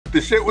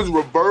the shit was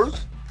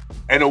reversed,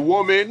 and a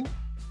woman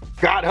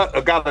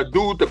got a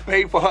dude to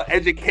pay for her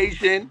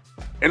education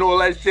and all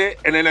that shit,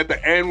 and then at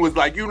the end was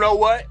like, you know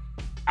what?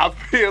 I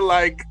feel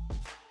like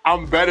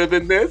I'm better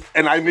than this,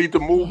 and I need to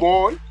move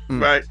on.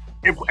 Right.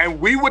 And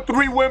we were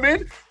 3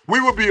 women, we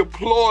would be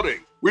applauding.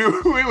 We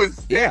was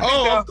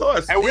of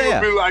course. And we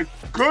would be like,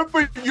 good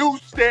for you,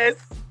 sis.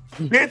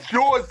 Get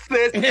yours,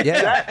 sis.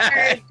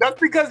 Just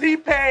because he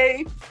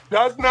paid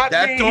does not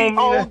mean he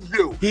owns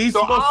you. He's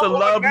supposed to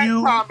love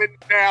you.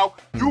 Now,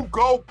 you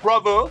go,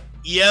 brother.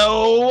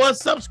 Yo,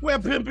 what's up, Square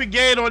Pimp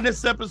Brigade? On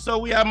this episode,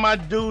 we have my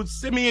dude,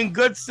 Simeon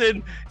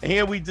Goodson. And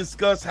here we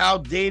discuss how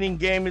dating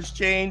game has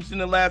changed in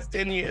the last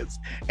 10 years.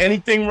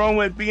 Anything wrong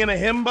with being a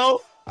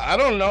himbo? I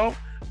don't know.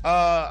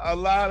 A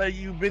lot of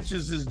you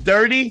bitches is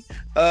dirty.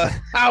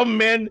 How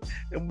men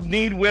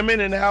need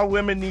women and how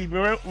women need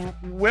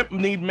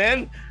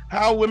men.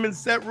 How women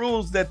set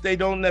rules that they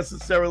don't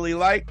necessarily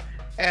like,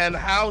 and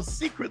how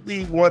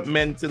secretly want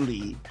men to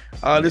lead.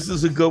 This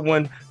is a good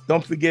one.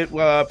 Don't forget,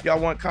 if y'all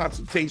want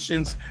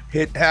consultations,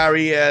 hit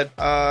Harry at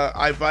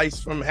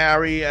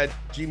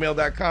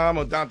iViceFromHarry@gmail.com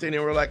or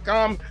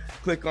DanteNero.com.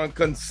 Click on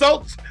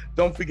consult.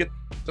 Don't forget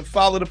to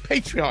follow the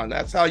Patreon.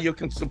 That's how you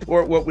can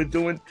support what we're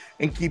doing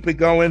and keep it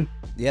going.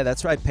 Yeah,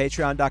 that's right.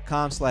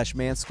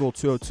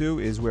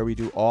 Patreon.com/manschool202 is where we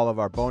do all of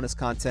our bonus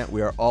content.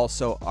 We are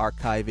also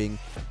archiving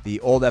the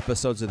old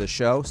episodes of the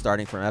show,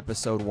 starting from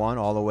episode 1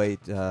 all the way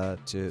to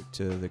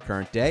the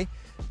current day.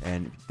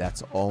 And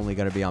that's only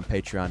going to be on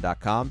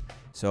patreon.com.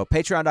 So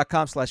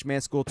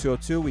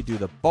patreon.com/manschool202. We do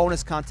the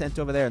bonus content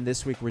over there. And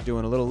this week we're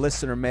doing a little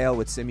listener mail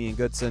with Simeon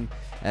Goodson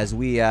as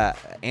we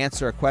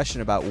answer a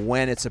question about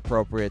when it's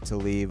appropriate to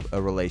leave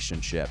a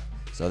relationship.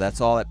 So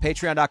that's all at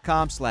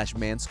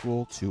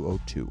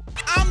patreon.com/manschool202.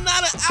 I'm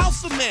not an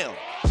alpha male.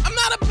 I'm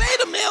not a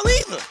beta male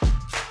either.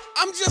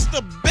 I'm just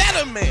a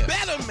better man.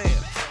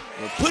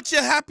 Well, put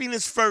your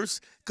happiness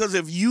first, because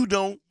if you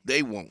don't,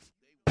 they won't.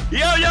 Yo,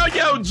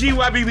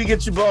 GYBB,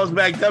 get your balls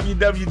back.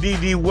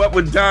 WWDD, What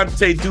Would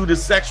Dante Do? The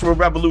Sexual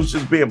Revolution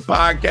is being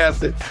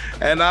podcasted.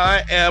 And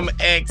I am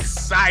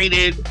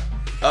excited.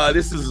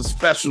 This is a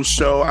special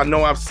show. I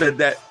know I've said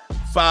that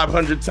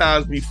 500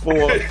 times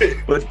before,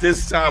 but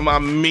this time I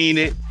mean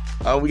it.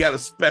 We got a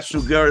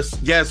special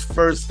guest.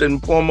 First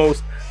and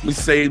foremost, we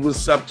say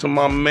what's up to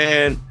my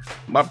man,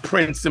 my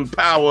prince in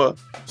power.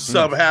 What's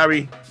up,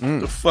 Harry?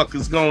 The fuck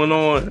is going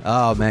on?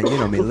 Oh, man, you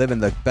know me, living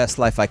the best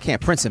life I can.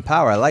 Prince in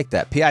power, I like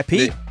that. PIP?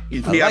 PIP,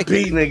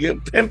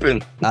 nigga,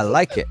 pimping. I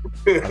like it.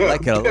 I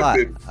like it a lot.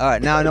 All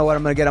right, now I know what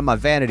I'm going to get on my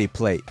vanity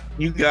plate.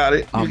 You got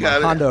it. On my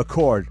Honda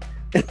Accord.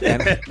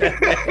 And,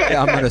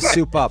 I'm going to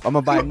soup up. I'm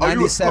going to buy a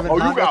 97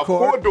 Honda Accord. You got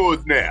 4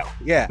 doors now.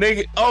 Yeah.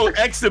 Nigga,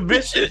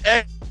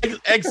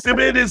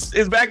 Exhibit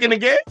is back in the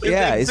game?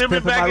 Yeah, he's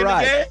pimping my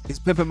ride. He's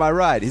pimping my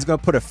ride. He's going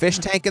to put a fish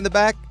tank in the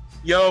back.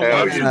 Yo,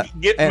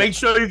 make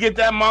sure you get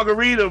that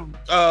margarita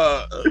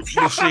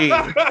machine.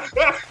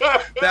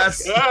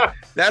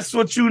 That's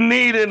what you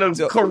need in a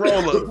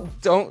Corolla.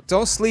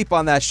 Don't sleep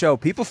on that show.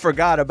 People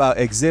forgot about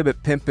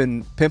Exhibit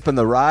pimping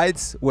the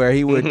rides, where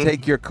he would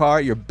take your car,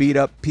 your beat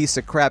up piece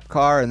of crap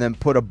car, and then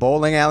put a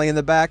bowling alley in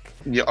the back.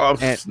 Yeah,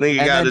 and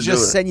then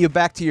just send you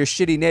back to your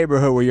shitty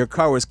neighborhood where your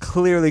car was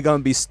clearly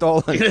going to be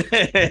stolen.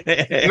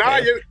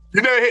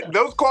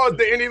 Those cars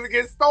didn't even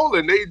get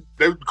stolen.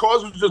 The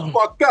cars was just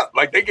fucked up.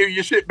 Like, they gave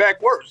your shit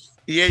back worse.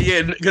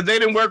 Yeah, because they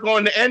didn't work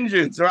on the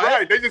engines, right?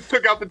 Right, they just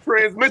took out the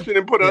transmission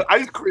and put an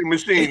ice cream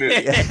machine in.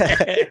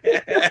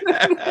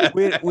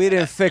 we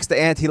didn't fix the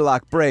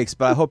anti-lock brakes,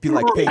 but I hope you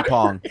like ping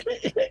pong.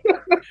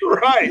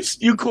 Right.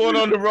 You caught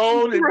on the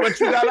road, but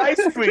you got ice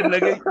cream,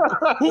 nigga.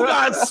 Who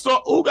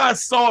got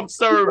soft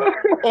serve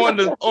on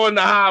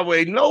the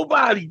highway?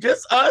 Nobody,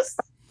 just us.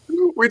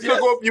 We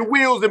took off your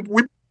wheels and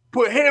we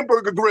put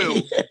hamburger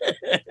grills.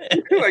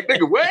 Like,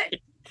 nigga, what?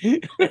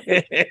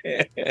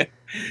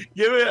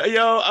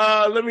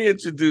 Let me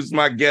introduce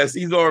my guest.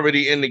 He's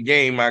already in the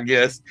game, I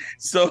guess.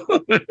 So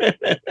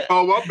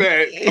oh, my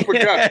bad. I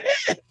forgot.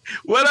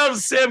 What up,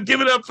 Sim?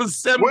 Give it up for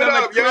Sim. What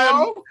up,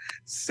 y'all?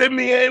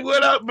 Simeon,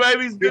 what up,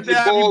 baby? It's good to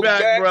have you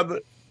back, brother.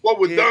 What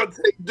would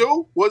Dante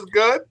do? What's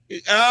good?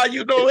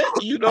 You know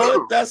it. You know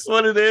it. That's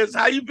what it is.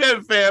 How you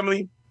been,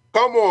 family?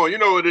 Come on. You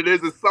know what it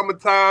is. It's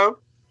summertime.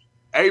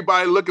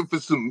 Everybody looking for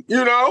some,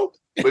 but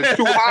it's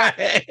too hot.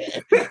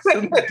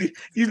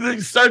 You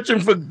searching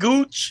for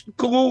gooch?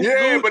 Cool.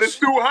 Yeah, gooch. But it's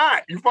too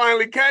hot. You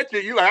finally catch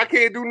it. You like, I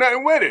can't do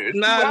nothing with it.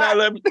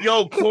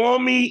 Yo, call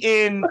me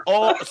in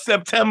all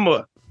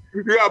September.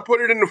 You gotta put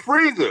it in the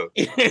freezer.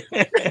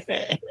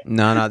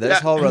 No, there's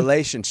whole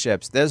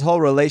relationships. There's whole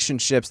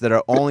relationships that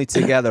are only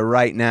together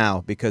right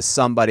now because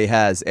somebody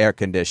has air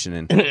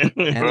conditioning. And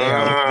they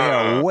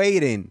are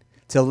waiting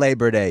till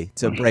Labor Day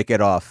to break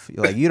it off.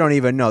 Like, you don't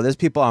even know. There's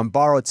people on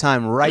borrowed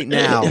time right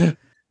now.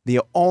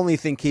 The only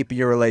thing keeping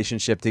your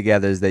relationship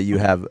together is that you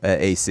have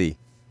AC.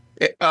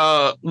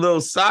 Little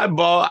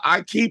sidebar,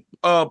 I keep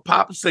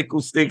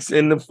popsicle sticks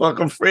in the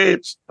fucking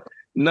fridge.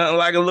 Nothing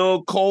like a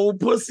little cold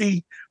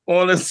pussy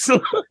on a just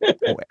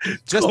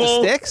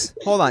the sticks?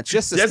 Hold on,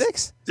 just the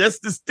sticks?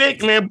 Just the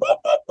stick, man. Boop,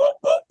 boop, boop,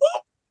 boop,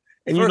 boop.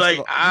 And you're First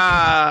like,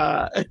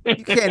 of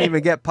you can't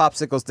even get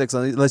popsicle sticks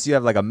unless you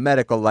have like a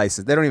medical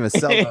license. They don't even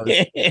sell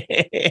those.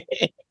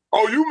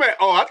 Oh, you meant?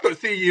 Oh, I thought.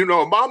 See, in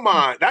my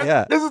mind,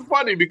 this is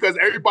funny because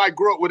everybody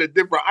grew up with a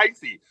different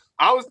icy.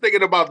 I was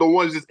thinking about the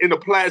ones just in a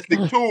plastic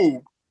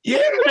tube. Yeah,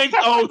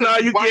 oh no,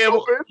 you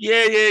can't.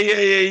 Yeah,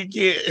 you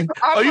can't.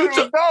 Oh,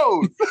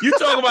 you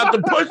talk about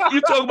the push.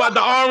 You talk about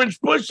the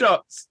orange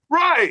push-ups,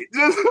 right?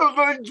 Just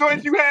the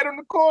joints you had in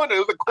the corner. It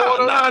was a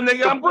corner. Nah,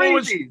 nigga,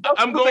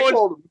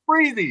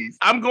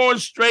 I'm going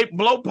straight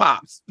blow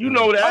pops. You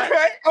know that?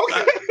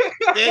 Okay.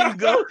 There you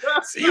go.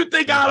 So you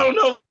think I don't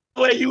know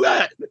where you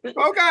at?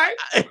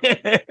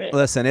 Okay.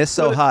 Listen, it's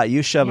so hot.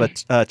 You shove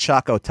a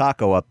Choco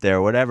Taco up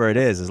there, whatever it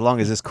is, as long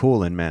as it's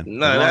cooling, man.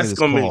 No, that's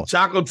gonna be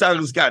Choco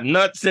Taco's got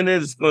nuts in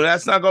it.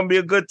 That's not gonna be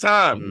a good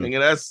time, nigga.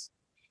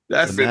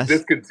 That's been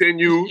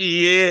discontinued.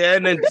 Yeah,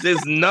 and then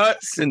there's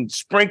nuts and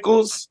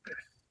sprinkles.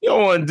 You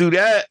don't want to do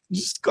that.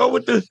 Just go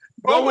with the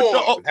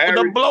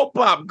blow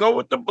pop. Go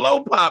with the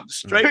blow pop.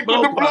 Straight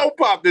blow pop. Blow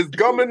pop. There's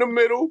gum in the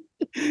middle.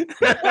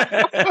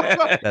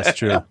 That's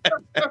true.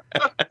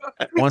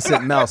 Once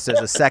it melts, there's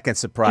a second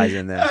surprise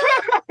in there.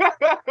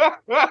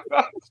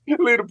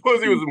 Leave the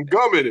pussy with some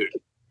gum in it.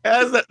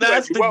 That's the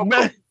best.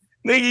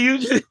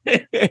 Nigga,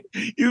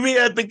 you be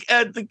at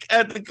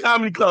the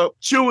comedy club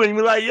chewing,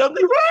 be like, yo,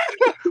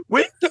 nigga,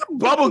 where's the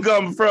bubble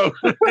gum from?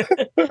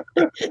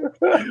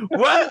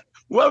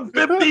 What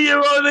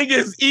 50-year-old nigga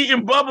is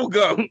eating bubble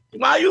gum?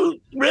 Why you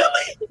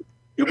really?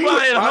 You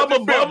buying Hubba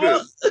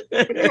Bubba?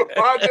 You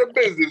mind your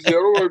business,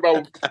 yo.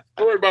 Don't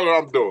worry about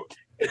what I'm doing.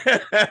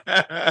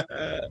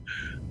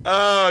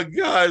 Oh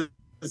God,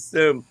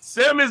 Sim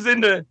is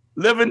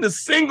living the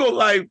single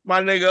life,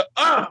 my nigga.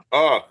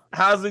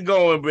 How's it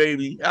going,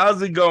 baby?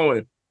 How's it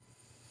going?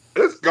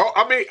 It's go.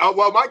 I mean,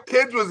 well, my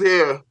kids was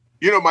here.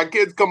 My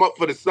kids come up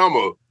for the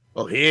summer.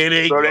 Oh, here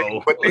they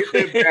go. But they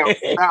live down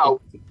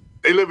south.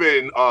 They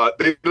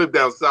live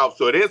down south,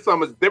 so their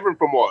summer's different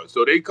from ours.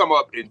 So they come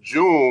up in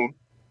June,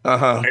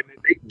 and then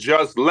they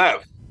just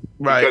left,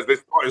 right? Because they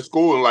started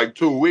school in like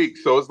 2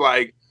 weeks. So it's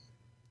like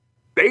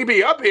they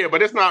be up here,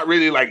 but it's not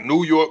really like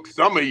New York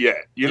summer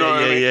yet. You know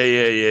what I mean?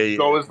 Yeah.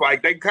 So it's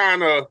like they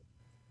kind of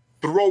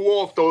throw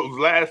off those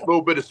last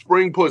little bit of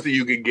spring pussy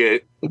you can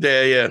get.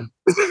 Yeah.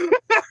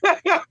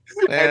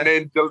 And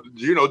then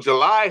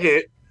July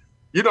hit.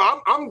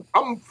 I'm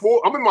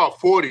in my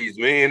 40s,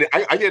 man.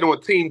 I get on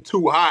Team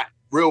Too Hot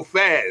real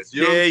fast.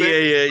 You know what I'm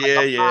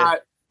saying? Yeah.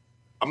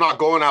 I'm not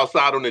going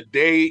outside on a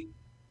date.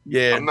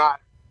 Yeah. I'm not.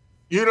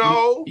 You're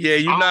not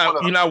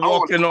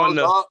walking on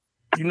the.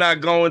 You're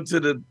not going to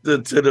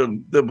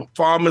the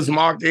farmer's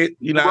market.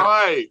 You're not.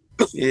 Right.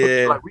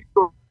 Yeah. Like we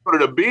go to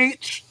the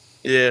beach.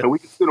 Yeah. And we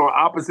can sit on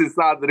opposite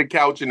sides of the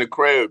couch in the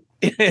crib.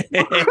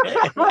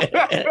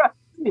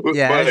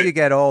 Yeah, as you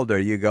get older,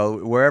 you go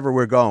wherever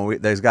we're going.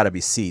 There's got to be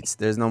seats.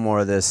 There's no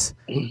more of this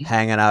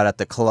hanging out at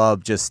the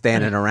club, just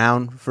standing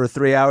around for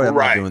 3 hours. I'm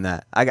not doing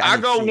that. I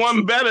go seats.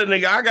 One better,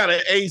 nigga. I got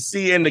an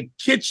AC in the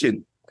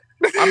kitchen.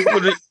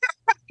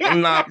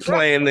 I'm not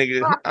playing,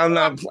 nigga.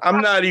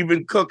 I'm not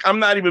even cook. I'm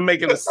not even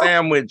making a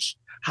sandwich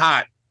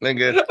hot,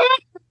 nigga.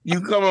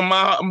 You come in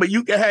but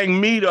you can hang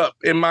meat up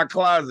in my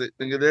closet,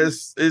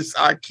 nigga.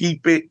 I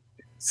keep it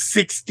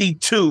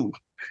 62.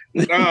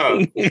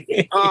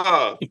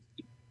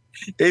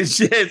 It's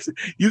just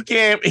you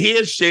can't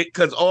hear shit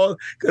because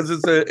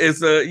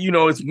it's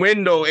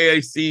window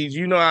ACs.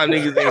 You know how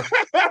niggas is.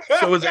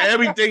 So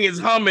everything is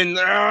humming.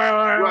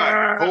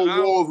 Right. Whole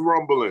walls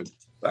rumbling.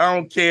 I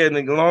don't care,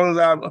 nigga. As long as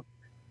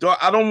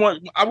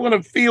I want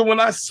to feel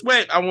when I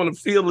sweat. I want to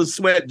feel the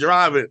sweat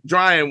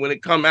drying when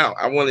it come out.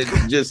 I want it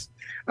to just.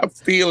 I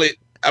feel it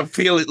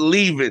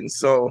leaving.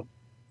 So.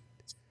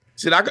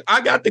 Shit, I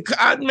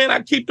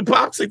keep the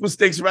popsicle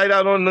sticks right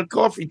out on the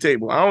coffee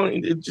table. I don't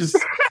even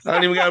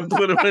gotta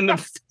put them in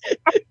the.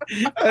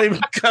 I don't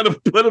even gotta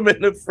put them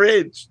in the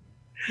fridge.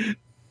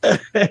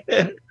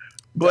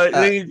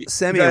 But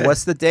Simeon,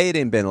 what's the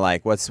dating been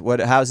like?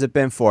 How's it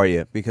been for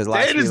you? Because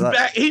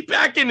back. He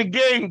back in the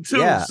game too.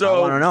 Yeah, so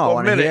I want to know. I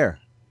want to hear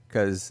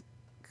because.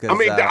 I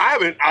mean, I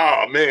haven't.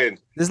 Oh man,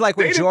 this is like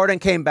when Jordan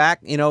came back.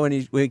 When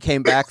he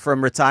came back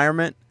from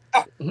retirement.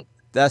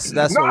 That's what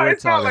we're talking about. No,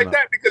 it's not like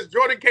that because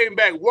Jordan came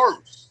back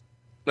worse.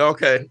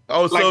 Okay.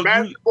 Oh, like so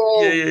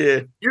basketball.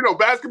 Yeah.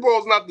 Basketball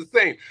is not the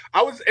same.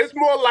 It's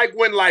more like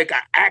when an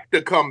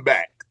actor come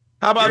back.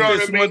 How about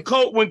this? I mean?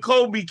 When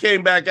Kobe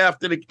came back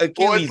after the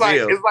Achilles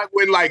heel. It's like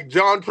when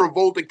John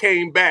Travolta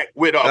came back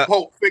with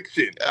Pulp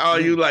Fiction. Oh,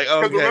 you like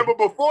okay? Because remember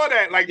before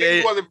that,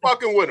 he wasn't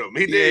fucking with him.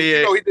 He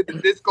did, he did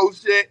the disco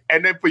shit,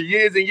 and then for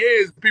years and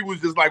years, people was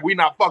just like, "We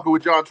not fucking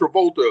with John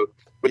Travolta."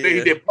 But then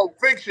he did Pulp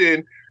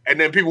Fiction. And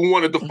then people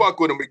wanted to fuck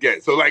with him again.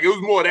 So, it was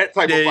more that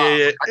type of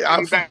vibe. I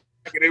came back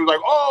and they was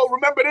like, oh,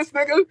 remember this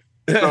nigga?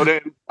 So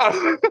then,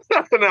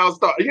 and I'll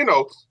start,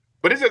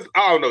 But it's just,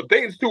 I don't know.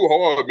 Dating's too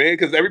hard, man,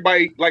 because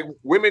everybody,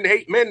 women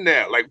hate men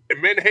now.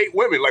 Men hate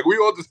women. We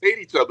all just hate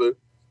each other.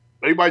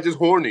 Everybody just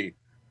horny.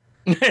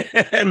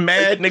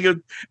 Mad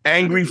nigga,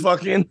 angry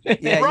fucking.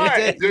 Yeah,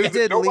 Right. you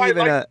did leave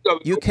in a.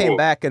 You came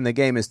back, and the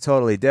game is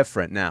totally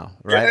different now,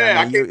 right?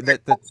 Yeah, I mean,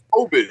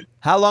 COVID.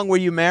 How long were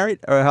you married,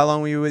 or how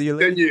long were you with your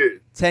lady? 10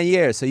 years. 10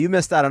 years. So you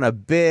missed out on a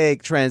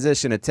big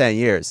transition of 10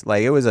 years.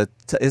 Like it was a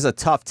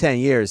tough 10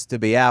 years to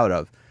be out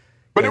of.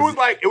 But it was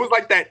like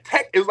that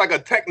tech. It was like a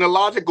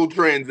technological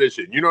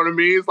transition. You know what I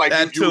mean? It's like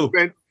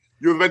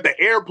you invent the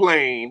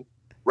airplane,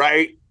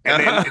 right?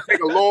 And then it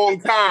take a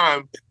long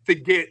time to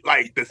get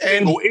like the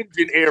single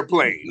engine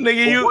airplane.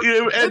 Nigga,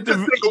 you at the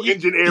single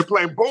engine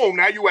airplane. Boom!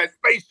 Now you at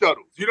space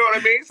shuttles. You know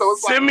what I mean? So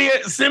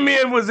it's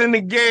Simeon was in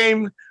the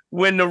game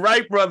when the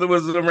Wright brother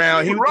was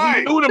around. He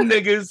knew them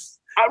niggas.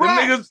 Them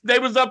niggas, they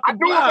was up the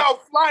block. I knew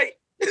about flight.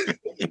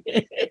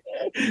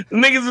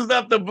 Niggas was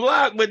up the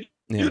block, but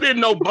you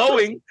didn't know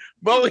Boeing.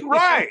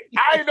 Right.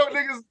 I ain't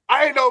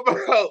know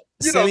about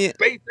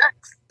SpaceX.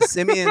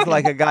 Simeon's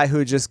like a guy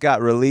who just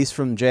got released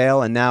from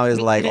jail and now is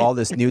like all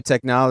this new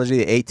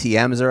technology. The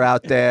ATMs are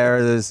out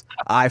there. There's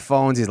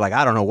iPhones. He's like,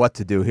 I don't know what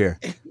to do here.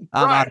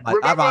 I'm out of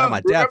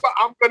my depth. Remember,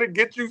 I'm gonna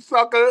get you,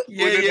 sucker.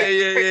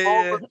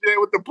 Yeah.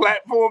 With the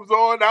platforms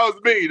on, that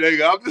was me,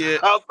 nigga. I'm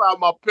just outside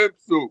my pimp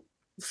suit.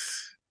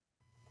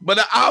 But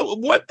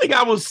one thing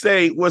I will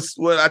say was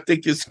what I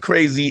think is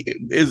crazy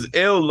is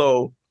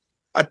Illo.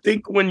 I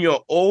think when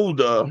you're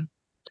older,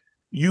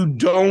 you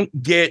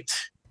don't get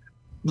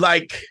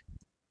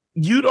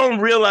you don't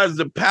realize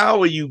the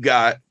power you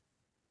got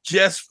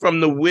just from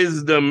the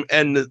wisdom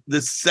and the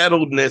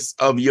settledness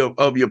of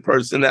your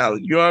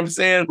personality. You know what I'm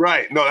saying?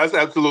 Right. No, that's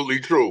absolutely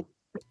true.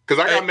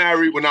 Because I got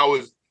married when I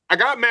was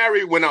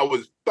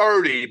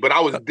 30, but I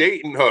was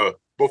dating her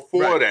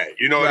before that.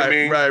 You know what I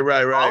mean?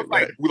 Right.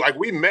 Like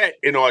we met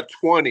in our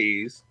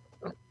 20s.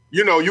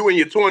 You know, you in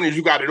your 20s,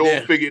 you got it all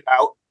figured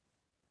out.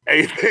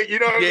 You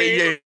know what I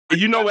mean? Yeah.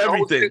 You know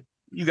everything.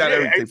 You got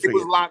everything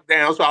was locked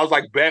down, so I was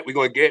like, bet we're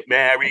gonna get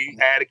married,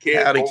 had a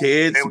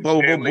kid,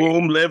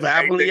 boom, live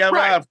happily ever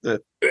after.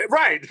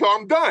 Right, so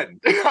I'm done.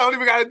 I don't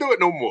even gotta do it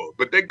no more.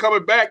 But then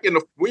coming back in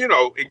your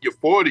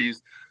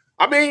 40s,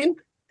 I mean,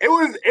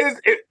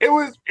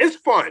 it's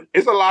fun.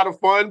 It's a lot of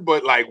fun,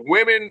 but like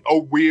women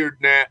are weird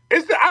now.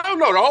 I don't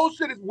know, the whole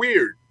shit is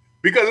weird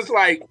because it's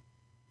like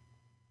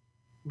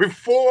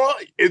before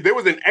there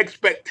was an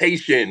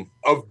expectation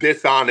of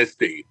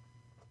dishonesty.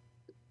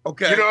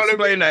 Okay, you know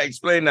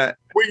explain that.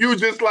 Where you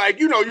just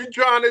like, you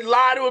trying to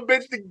lie to a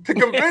bitch to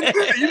convince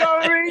her. You know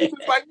what I mean?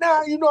 It's like,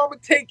 nah, I'm going to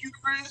take you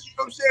through this. You know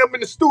what I'm saying? I'm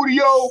in the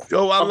studio.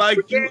 Yo, I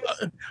like you.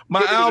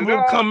 My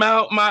album come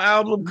out.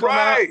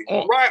 Right.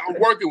 I'm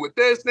working with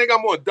this nigga.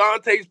 I'm on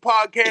Dante's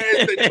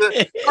podcast.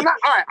 I'm not,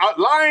 all right,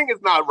 lying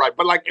is not right,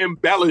 but like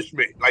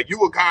embellishment. Like you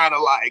were kind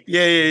of like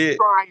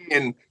trying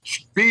and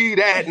be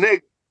that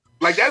nigga.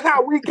 Like, that's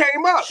how we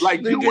came up.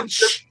 Like, you were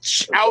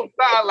just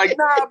outside, like,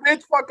 nah,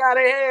 bitch, fuck out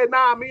of here.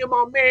 Nah, me and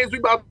my mans, we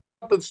about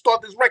to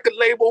start this record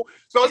label.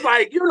 So it's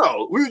like,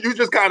 you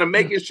just kind of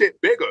making shit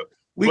bigger.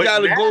 We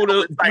gotta go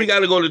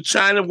to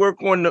China,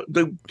 work on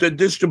the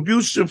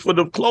distribution for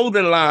the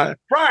clothing line.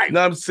 Right. You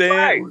know what I'm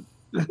saying?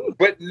 Right.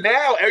 But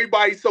now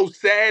everybody's so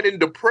sad and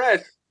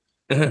depressed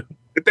that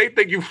they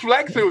think you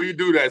flexing when you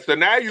do that. So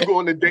now you go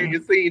on the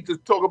dating scene to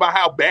talk about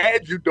how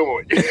bad you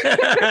doing. Because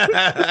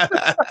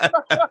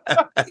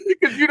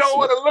you don't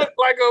want to look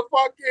like a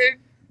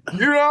fucking,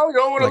 you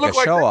don't want to look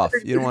like show off.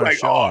 You don't want to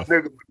show off.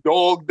 Nigga, my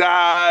dog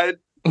died.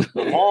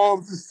 My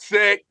mom's is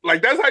sick.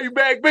 Like, that's how you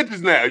bag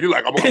bitches now. You're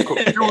like, I'm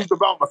confused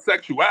about my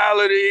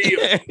sexuality.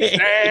 I'm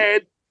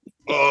sad.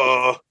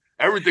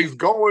 Everything's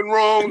going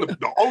wrong.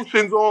 The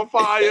ocean's on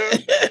fire.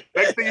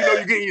 Next thing you know,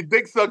 you're getting your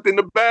dick sucked in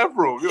the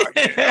bathroom. You're like,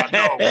 yeah,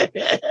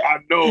 I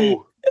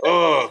know.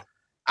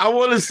 I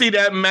want to see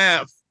that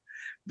math.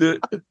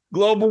 The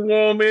global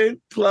warming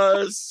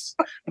plus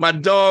my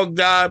dog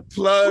died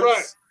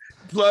plus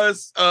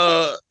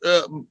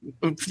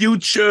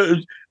future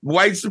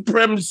white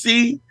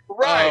supremacy.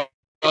 Right.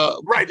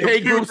 Right, the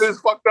future is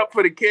fucked up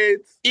for the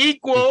kids.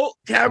 Equal,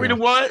 carry the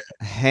one.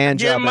 Hand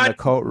job in the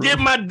coat room. Get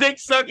my dick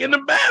sucked in the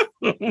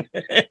bathroom.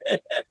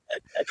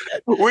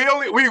 we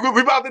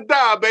about to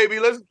die, baby.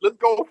 Let's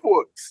go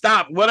for it.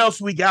 Stop. What else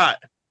we got?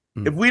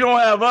 If we don't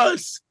have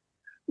us,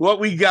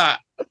 what we got?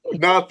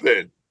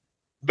 Nothing.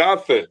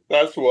 That's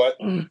what.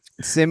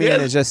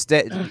 Simeon is just,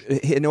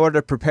 in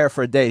order to prepare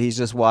for a date, he's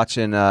just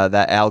watching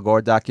that Al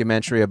Gore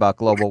documentary about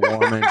global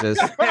warming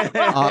just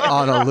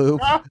on a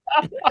loop. I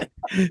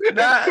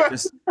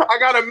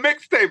got a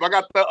mixtape. I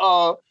got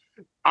the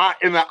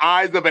In the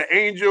Eyes of an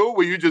Angel,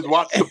 where you just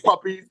watch the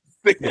puppies,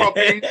 sick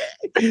puppies.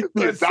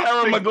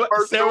 Sarah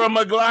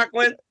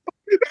McLachlan.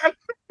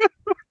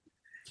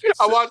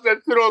 I watched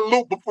that shit on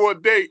loop before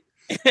a date,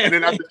 and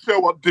then I just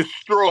show up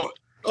distraught.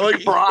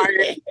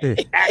 Crying,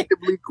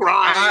 actively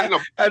crying.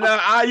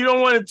 You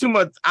don't want it too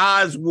much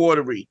eyes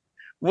watery.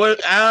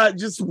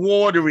 Just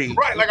watery.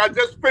 Right, like I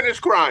just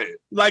finished crying.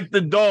 Like the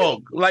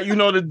dog. Like,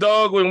 the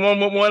dog with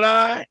one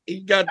eye. He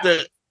got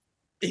the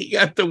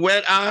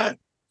wet eye.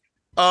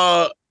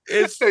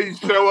 You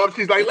show up,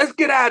 she's like, let's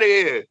get out of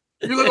here.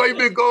 You look like you've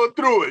been going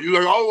through it. You're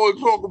like, I don't want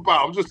to talk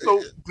about it. I'm just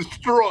so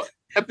distraught.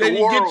 Then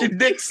you get your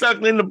dick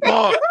sucked in the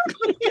park.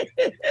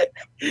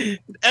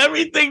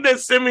 Everything that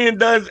Simeon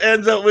does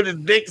ends up with his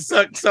dick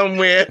sucked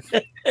somewhere.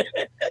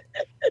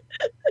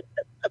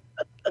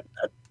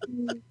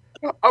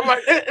 I'm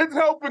like, it's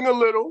helping a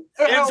little.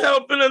 It's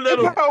helping a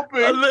little. It's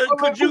helping.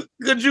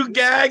 Could you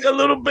gag a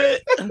little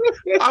bit?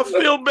 I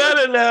feel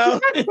better now.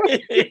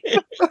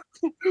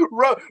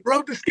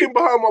 rub the skin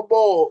behind my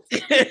balls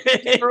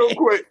real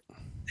quick.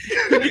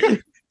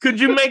 Could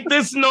you make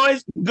this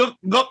noise? Go,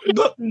 go,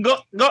 go, go,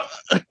 go.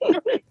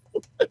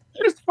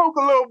 Just poke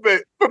a little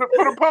bit for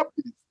the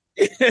puppies.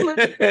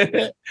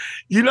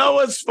 You know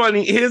what's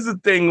funny? Here's the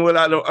thing. What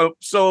I don't.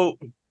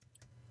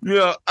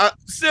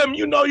 Sim,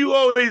 you know you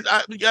always.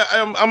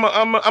 I'm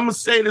gonna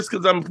say this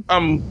because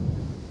I'm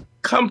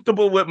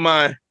comfortable with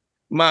my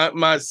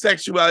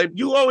sexuality.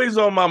 You always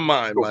on my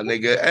mind, my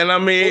nigga. And I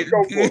mean,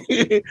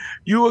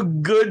 you a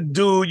good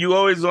dude. You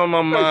always on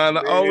my mind.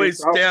 I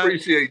always I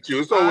appreciate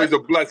you. It's always a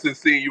blessing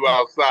seeing you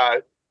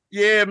outside.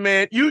 Yeah,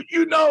 man. You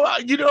know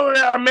I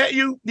met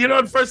you. You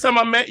know the first time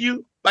I met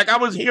you, like I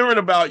was hearing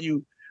about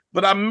you,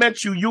 but I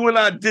met you. You and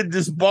I did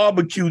this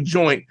barbecue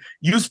joint.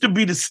 Used to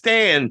be the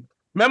Stand.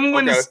 Remember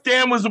when the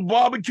Stand was a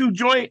barbecue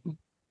joint?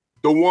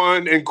 The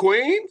one in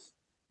Queens?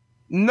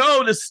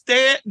 No, the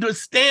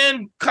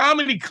Stand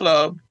Comedy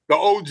Club. The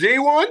OG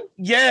one?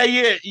 Yeah.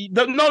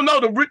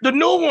 The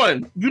new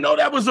one. You know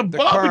that was a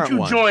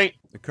barbecue joint.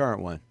 The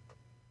current one.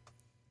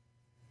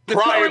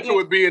 Prior to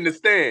it being the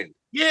Stand.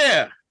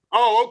 Yeah.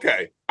 Oh,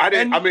 okay.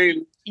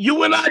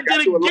 You and I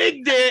did a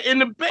gig there in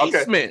the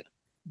basement.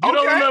 You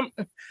don't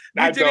remember?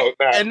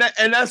 And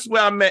that's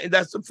where I met.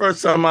 That's the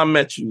first time I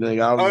met you,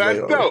 nigga. That's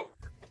dope.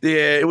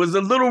 Yeah, it was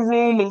a little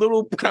room, a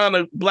little kind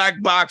of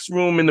black box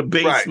room in the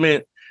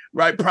basement,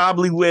 right?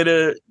 Probably where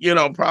the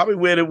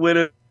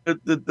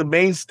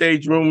main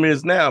stage room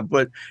is now.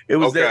 But it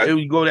was that it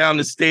would go down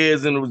the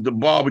stairs and it was the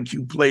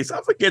barbecue place.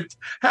 I forget.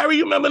 Harry,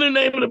 you remember the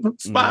name of the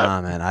spot?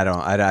 Nah, man, I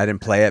don't. I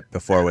didn't play it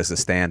before it was the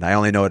Stand. I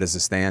only know it as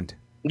a Stand.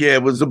 Yeah,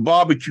 it was a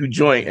barbecue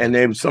joint, and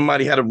then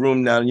somebody had a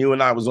room now, and you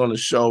and I was on the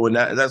show, and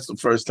that's the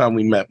first time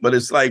we met. But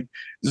it's like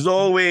you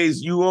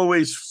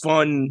always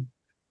fun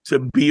to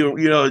be,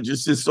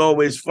 it's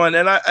always fun.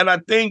 And I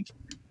think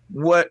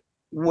what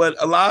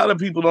a lot of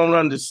people don't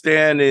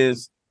understand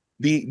is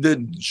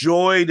the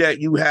joy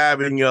that you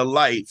have in your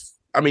life.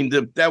 I mean,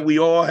 that we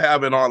all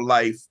have in our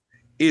life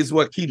is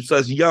what keeps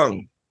us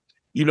young.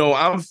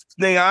 I was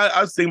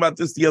thinking about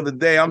this the other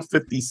day. I'm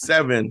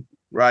 57,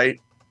 right?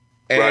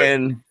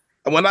 And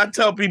when I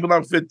tell people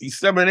I'm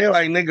 57, they're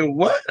like, nigga,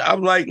 what?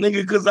 I'm like,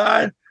 nigga, because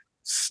I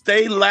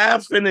stay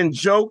laughing and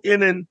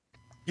joking and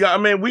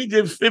we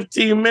did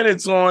 15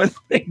 minutes on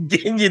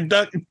getting your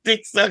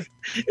dick sucked.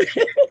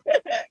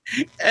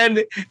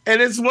 and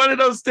it's one of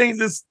those things,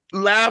 it's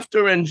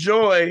laughter and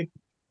joy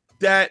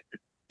that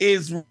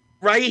is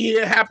right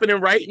here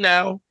happening right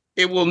now.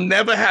 It will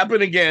never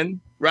happen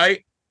again,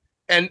 right?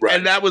 And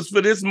that was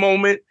for this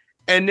moment.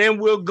 And then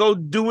we'll go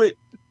do it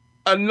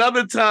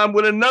another time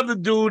with another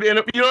dude.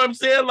 And you know what I'm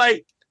saying?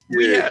 Like,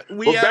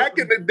 back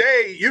in the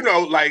day,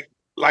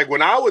 like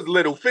when I was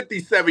little,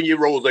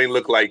 57-year-olds ain't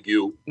look like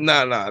you.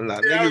 Nah. You know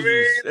what I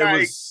mean?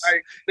 Niggas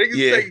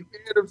say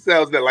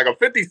themselves that like a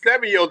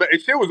 57-year-old, that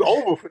shit was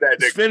over for that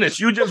nigga. It's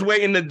finished. You just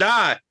waiting to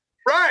die.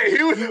 Right.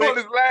 He was on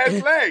his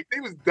last leg.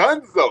 He was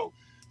done so.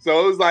 So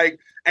it was like,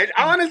 and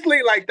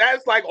honestly, like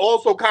that's like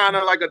also kind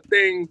of like a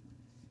thing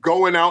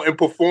going out and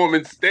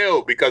performing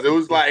still, because it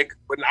was like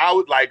when I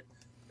was like,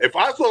 if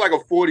I saw like a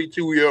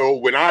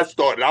 42-year-old when I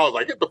started, I was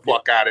like, get the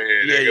fuck out of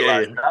here. You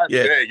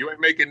ain't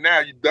making now,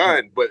 you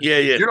done. But we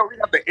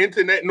got the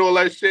internet and all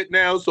that shit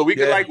now, so we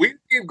can we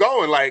keep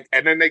going. Like,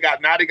 and then they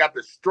got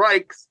the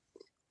strikes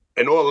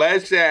and all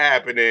that shit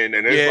happening.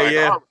 And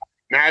it's all right,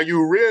 now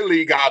you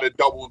really gotta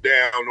double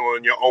down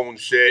on your own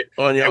shit.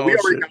 We already got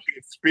the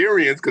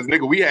experience because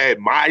nigga, we had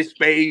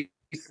MySpace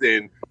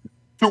and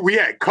we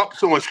had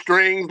cups on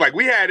strings, like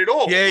we had it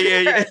all. We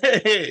had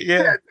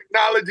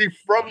technology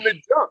from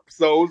the jump,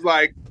 so it was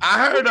like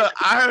I heard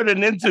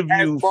an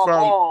interview from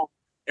mom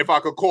if I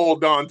could call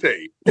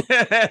Dante. Yo,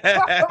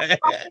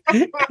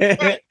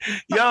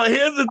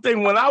 here's the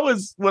thing: when I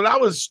was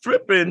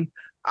stripping,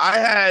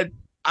 I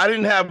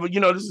didn't have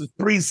this is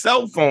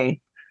pre-cell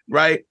phone,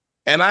 right?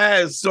 And I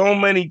had so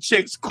many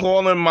chicks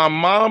calling my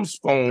mom's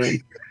phone,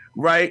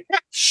 right?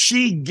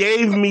 She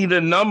gave me the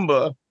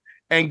number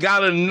and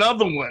got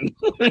another one.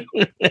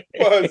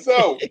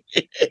 So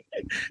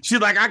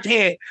she's like, I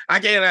can't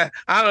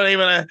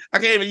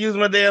even use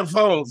my damn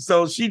phone.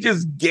 So she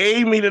just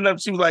gave me the number.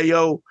 She was like,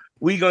 yo,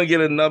 we gonna get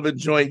another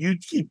joint. You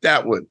keep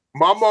that one.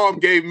 My mom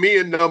gave me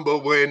a number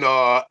when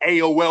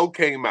AOL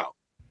came out.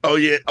 Oh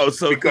yeah. Oh,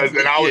 so because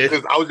then I was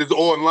just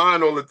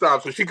online all the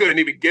time, so she couldn't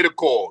even get a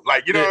call.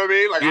 Like, you know what I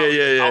mean? Like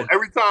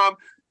every time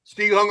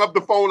she hung up the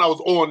phone, I was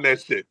on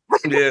that shit.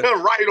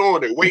 Right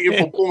on it, waiting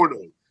for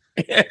porno.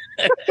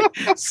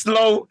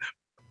 Slow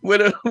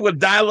with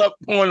dial-up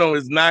porno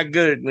is not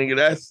good,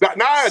 nigga.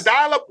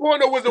 Dial-up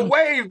porno was a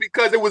wave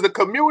because it was a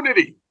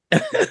community.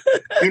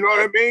 You know what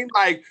I mean?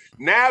 Like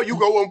now you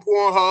go on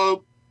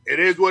Pornhub it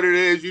is what it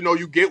is. You know,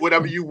 you get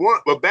whatever you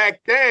want. But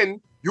back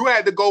then, you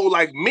had to go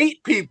like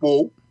meet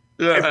people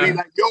and be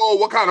like, yo,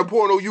 what kind of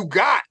porno you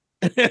got?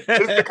 This is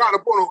the kind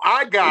of porno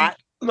I got.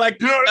 Like,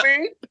 you know what I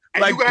mean?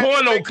 And like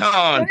porno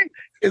con.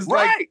 It's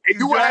right. Like, and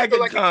you would have to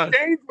like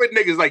exchange with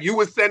niggas. Like you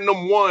would send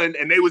them one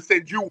and they would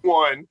send you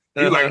one.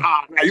 You're like,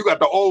 now you got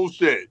the old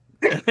shit.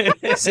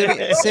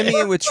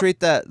 Simeon would treat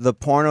the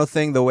porno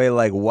thing the way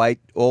like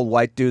old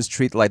white dudes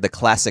treat like the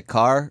classic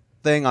car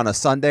thing on a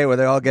Sunday where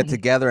they all get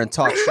together and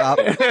talk shop.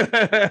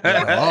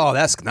 Oh,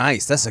 that's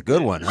nice. That's a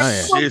good one. Oh,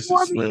 yeah.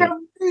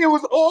 It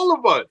was all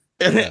of us.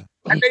 And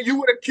then you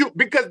would accuse,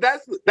 because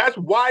that's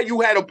why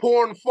you had a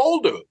porn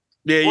folder.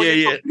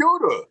 Computer.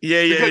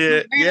 Yeah,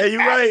 you're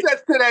right.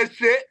 Access to that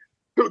shit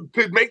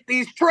to make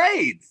these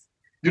trades.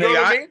 You know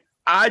what I mean?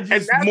 I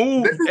just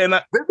moved. This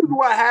is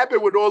what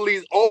happened with all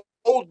these old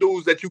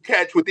dudes that you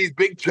catch with these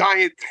big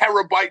giant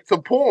terabytes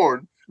of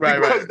porn.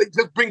 Because they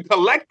just been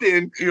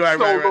collecting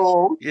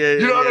long. Yeah,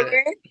 you know what I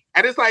mean?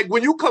 And it's like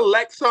when you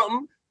collect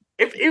something,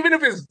 even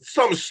if it's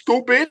something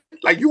stupid,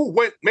 like you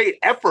made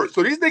effort.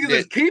 So these niggas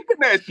is keeping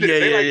that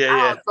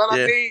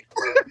shit.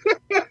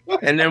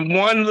 And then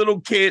one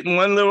little kid,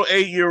 one little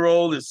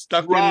 8-year-old is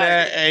stuck in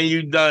that, and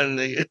you done,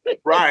 nigga.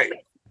 Right.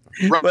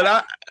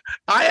 But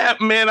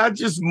I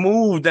just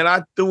moved and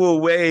I threw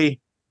away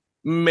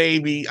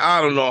maybe,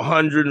 I don't know,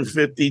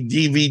 150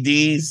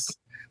 DVDs.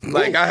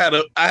 Like I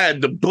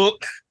had the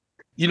book,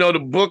 you know, the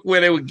book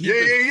where they would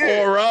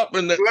get four up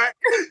and I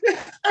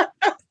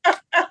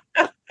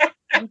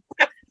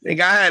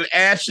had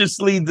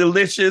Ashley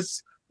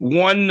Delicious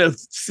 1 to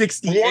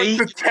 68.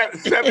 1 to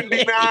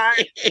 79.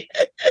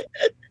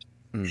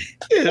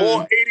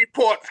 All 80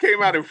 parts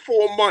came out in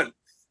 4 months.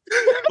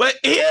 But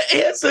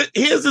here's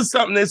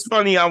something that's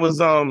funny. I was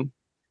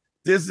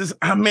there's this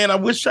I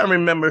wish I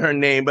remember her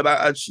name,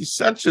 but she's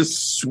such a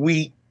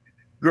sweet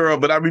girl.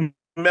 But I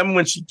remember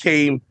when she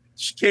came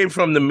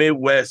from the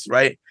Midwest,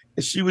 right?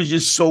 And she was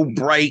just so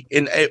bright.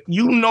 And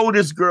you know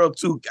this girl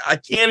too. I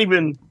can't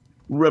even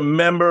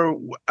remember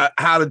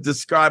how to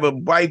describe a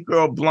white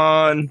girl,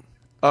 blonde,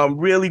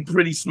 really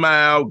pretty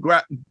smile,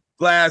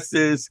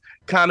 glasses,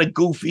 kind of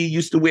goofy,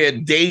 used to wear a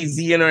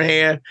daisy in her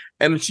hair.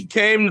 And she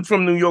came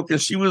from New York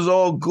and she was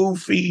all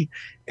goofy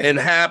and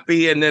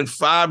happy. And then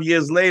 5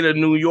 years later,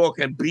 New York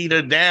had beat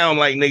her down.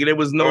 Like, nigga, there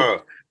was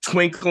no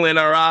twinkle in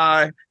her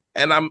eye.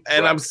 And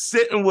I'm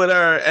sitting with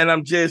her and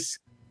I'm just,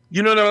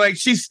 you know, like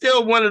she's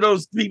still one of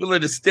those people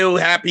that is still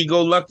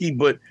happy-go-lucky,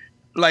 but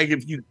like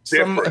if you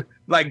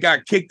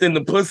got kicked in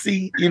the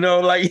pussy, you know,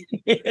 like,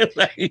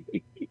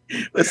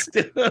 but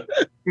still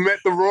met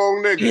the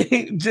wrong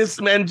nigga.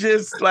 just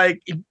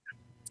like,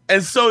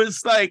 and so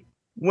it's like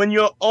when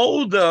you're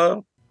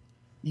older,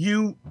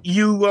 you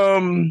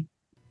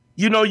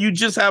know, you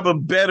just have a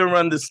better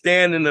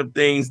understanding of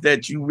things,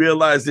 that you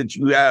realize that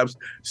you have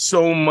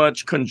so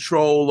much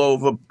control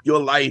over your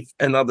life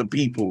and other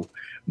people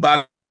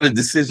by the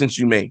decisions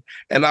you make.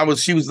 And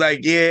she was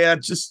like, yeah,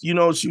 just, you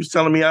know, she was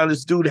telling me how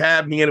this dude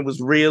had me and it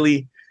was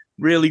really,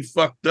 really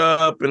fucked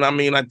up. And I'm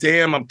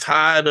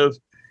tired of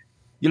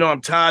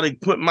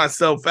putting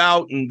myself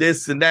out and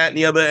this and that and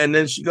the other. And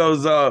then she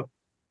goes,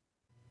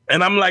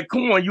 and I'm like,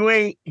 come on, you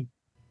ain't,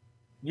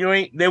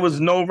 there was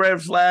no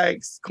red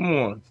flags. Come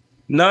on,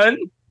 none.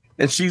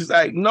 And she's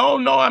like, no.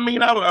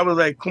 I was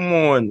like, come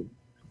on,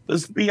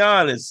 let's be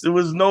honest. There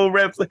was no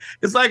red flag.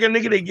 It's like a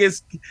nigga that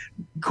gets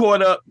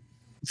caught up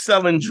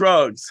selling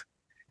drugs.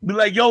 Be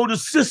like, yo, the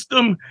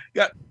system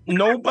got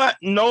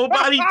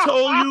nobody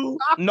told you,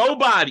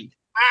 nobody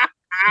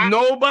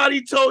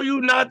told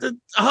you not to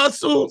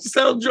hustle,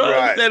 sell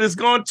drugs, that it's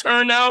gonna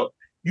turn out.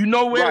 You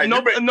know where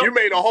you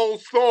made a whole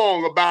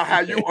song about how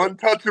you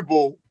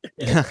untouchable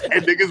and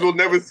niggas will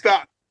never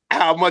stop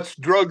how much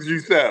drugs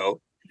you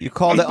sell. You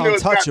called it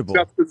untouchable.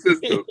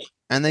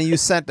 And then you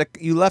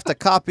left a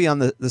copy on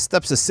the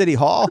steps of City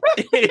Hall.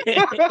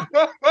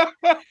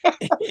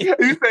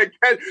 You said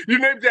you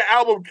named your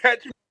album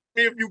 "Catch Me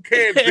If You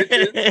Can,"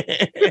 bitches.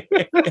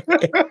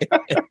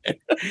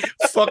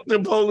 Fuck the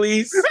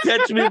police.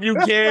 Catch me if you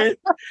can.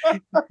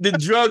 The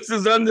drugs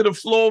is under the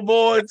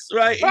floorboards,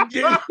 right?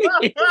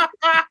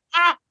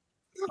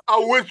 I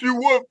wish you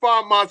would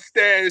find my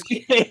stash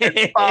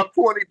at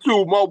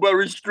 522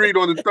 Mulberry Street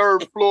on the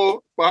 3rd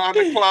floor behind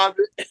the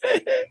closet.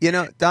 You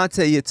know,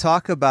 Dante, you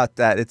talk about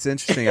that. It's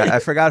interesting. I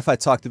forgot if I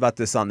talked about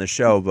this on the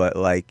show, but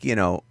like, you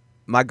know,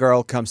 my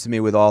girl comes to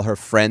me with all her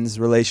friends'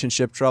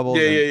 relationship troubles.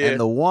 And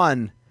the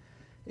one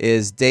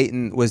was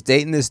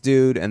dating this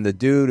dude, and the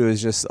dude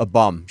was just a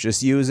bum,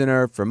 just using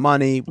her for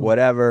money,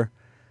 whatever.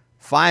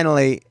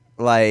 Finally,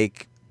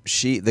 like,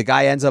 the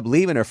guy ends up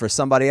leaving her for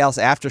somebody else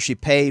after she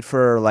paid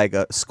for like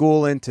a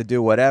schooling to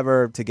do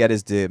whatever, to get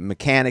his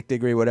mechanic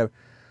degree, whatever.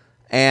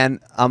 And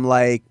I'm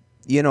like,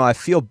 you know, I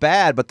feel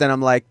bad, but then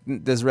I'm like,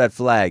 there's red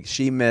flags.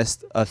 She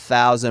missed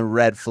 1,000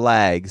 red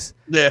flags.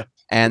 Yeah.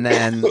 And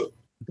then,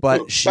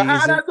 but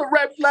how that's a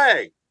red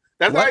flag?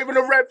 That's not even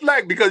a red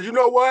flag, because you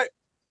know what?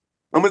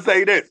 I'm gonna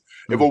say this: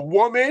 if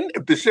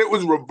the shit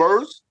was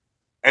reversed,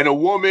 and a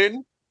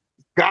woman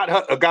got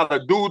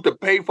a dude to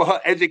pay for her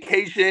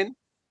education,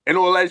 and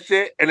all that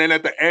shit. And then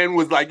at the end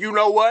was like, you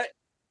know what?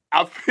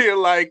 I feel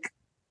like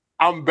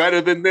I'm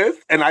better than this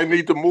and I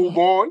need to move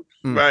on.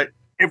 Right.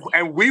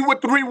 And we were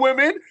 3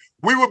 women,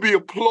 we would be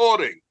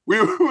applauding. We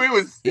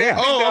would stand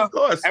of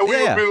course. and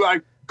we would be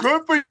like,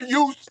 good for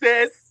you,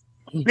 sis.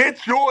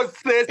 Get yours,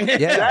 sis.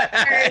 That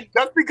man,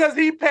 just because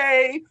he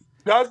paid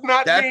does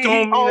not mean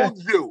he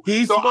owns you.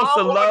 He's supposed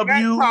to love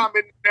you.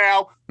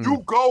 Now,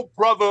 you go,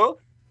 brother.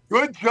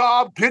 Good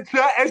job. Get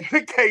your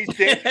education.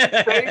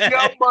 Save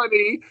your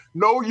money.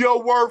 Know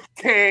your worth,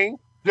 king.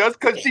 Just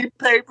because she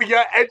paid for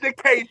your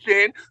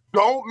education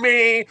don't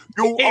mean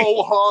you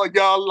owe her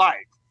your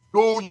life.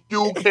 Do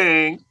you,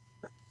 king?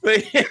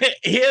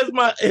 Here's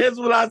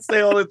what I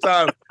say all the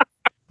time.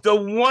 The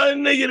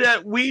one nigga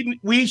that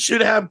we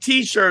should have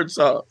T-shirts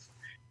of,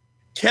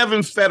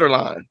 Kevin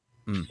Federline.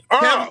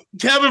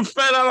 Kevin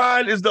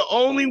Federline is the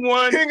only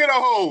one. King of the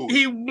hoes.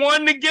 He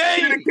won the game.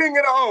 He's the king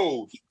of the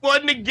hoes.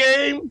 Won the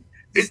game.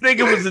 This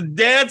nigga was a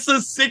dancer,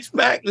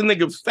 6-pack. The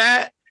nigga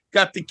fat,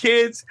 got the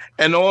kids,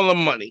 and all the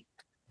money.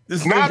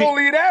 Not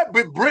only that,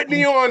 but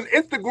Brittany on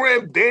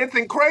Instagram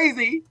dancing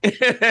crazy.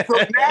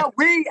 So now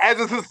we, as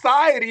a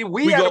society,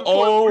 we at a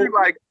point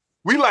where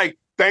we like,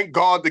 thank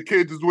God the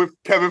kids is with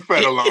Kevin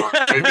Federline.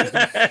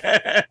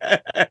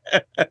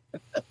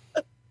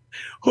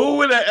 Who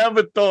would have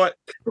ever thought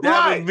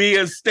that would be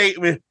a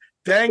statement?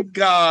 Thank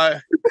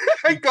God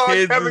the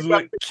kids is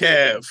with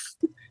Kev.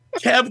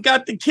 Kev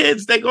got the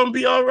kids. They gonna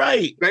be all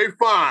right. They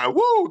fine.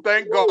 Woo,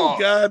 thank God.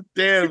 God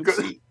damn.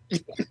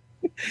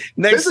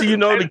 Next thing you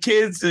know, the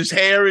kids' his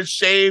hair is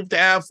shaved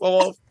half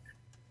off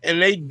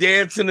and they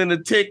dancing in the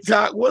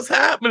TikTok. What's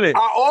happening?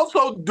 I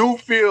also do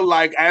feel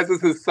like as a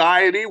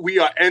society, we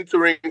are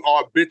entering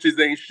our bitches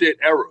ain't shit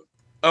era.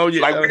 Oh,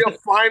 yeah. Like we are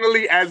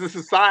finally, as a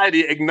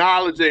society,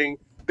 acknowledging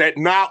that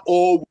not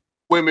all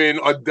women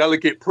are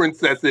delicate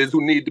princesses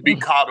who need to be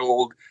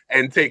coddled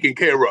and taken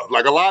care of.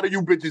 Like a lot of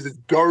you bitches is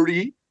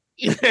dirty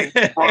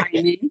and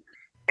tiny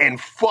and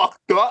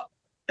fucked up.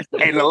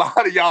 And a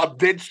lot of y'all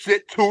did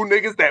shit to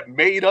niggas that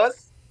made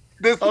us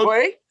this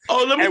way.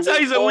 Oh, let me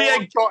tell you something.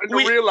 We starting to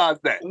realize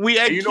that.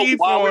 You know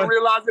why we're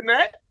realizing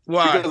that?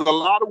 Why? Because a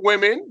lot of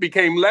women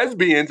became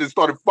lesbians and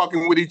started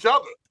fucking with each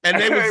other.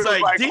 And they was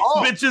like, these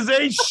bitches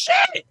ain't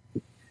shit.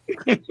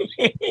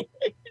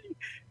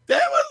 They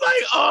was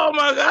like, oh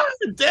my God,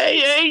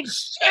 they ain't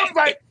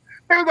shit.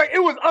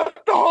 It was us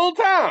the whole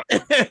time.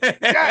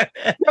 Yes,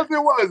 it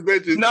was,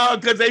 bitches. No,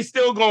 because they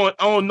still going,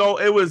 oh no,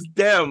 it was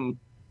them.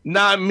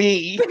 Not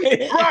me.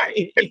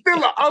 Right. It's still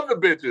the other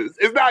bitches.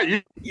 It's not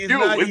you.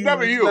 It's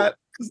never you.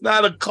 It's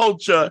not a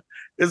culture.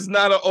 It's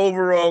not an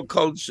overall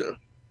culture.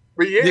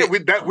 But yeah, we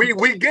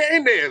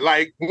getting there.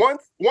 Like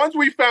once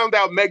we found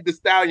out Meg Thee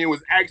Stallion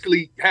was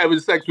actually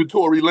having sex with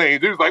Tory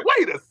Lanez, it was like,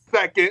 wait a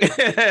second.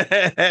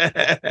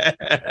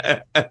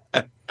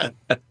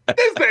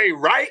 This ain't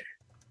right.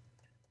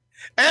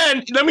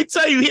 And let me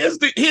tell you, here's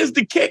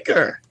the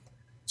kicker.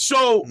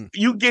 So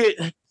you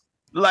get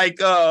like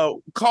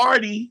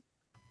Cardi.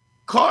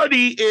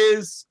 Cardi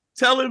is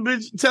telling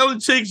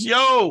chicks,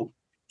 yo,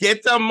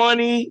 get the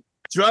money,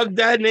 drug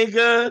that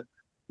nigga,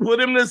 put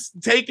him to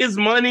take his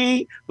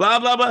money, blah,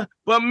 blah, blah.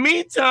 But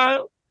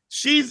meantime,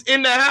 she's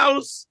in the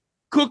house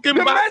cooking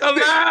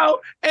bacalao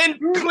and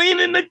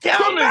cleaning the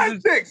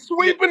counters.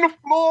 Sweeping the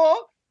floor,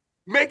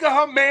 making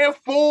her man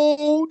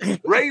food,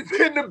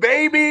 raising the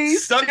baby,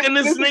 sucking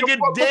this nigga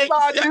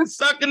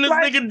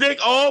dick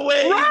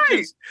always.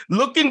 Right.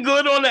 Looking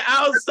good on the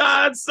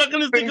outside, sucking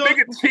this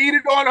nigga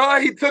cheated on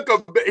her.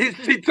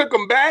 She took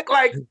him back.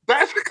 Like,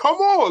 come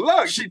on,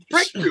 look, she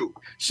tricked you.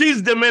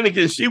 She's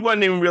Dominican. She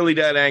wasn't even really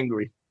that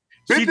angry.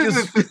 Bitches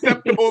is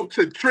susceptible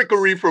to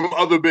trickery from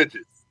other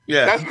bitches.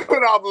 Yeah. That's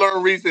what I've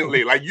learned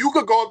recently. Like, you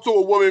could go up to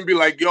a woman and be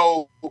like,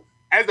 yo,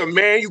 as a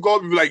man, you go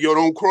up and be like, yo,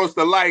 don't cross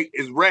the light.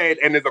 It's red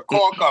and there's a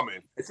car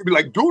coming. And she'd be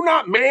like, do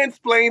not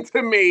mansplain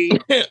to me.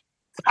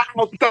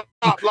 I'll stop.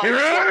 Like,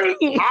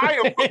 I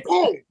am,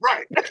 boom,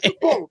 right.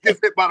 Boom, gets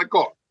hit by the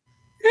car.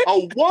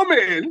 A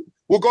woman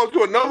will go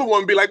to another one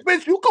and be like,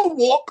 bitch, you can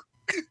walk.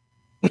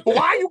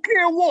 Why you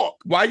can't walk?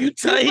 Why you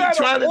trying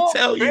to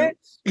tell bitch.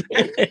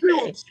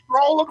 You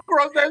stroll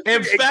across that street.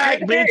 In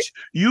fact, bitch,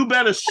 you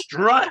better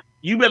strut.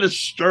 You better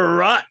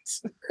strut.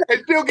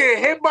 And still get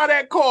hit by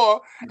that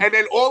car, and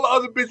then all the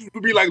other bitches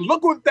would be like,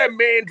 look what that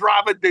man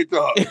driver did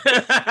to her.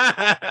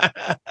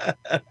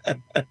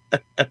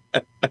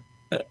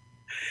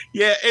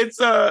 Yeah, it's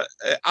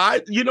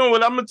you know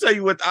what, I'm gonna tell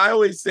you what I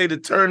always say the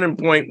turning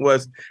point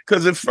was,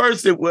 because at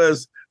first it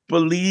was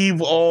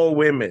believe all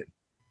women.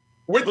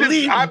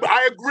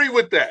 I agree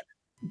with that.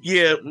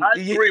 Yeah, I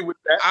agree with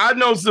that. I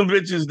know some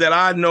bitches that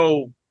I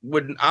know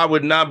I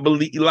would not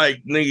believe.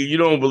 Like, nigga, you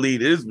don't believe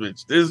this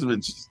bitch. This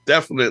bitch is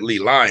definitely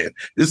lying.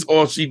 This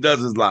all she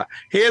does is lie.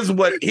 Here's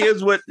what.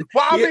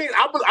 Well,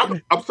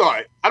 I'm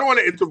sorry. I don't want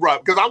to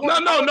interrupt because I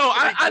want.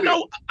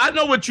 No. I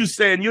know what you're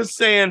saying. You're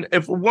saying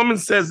if a woman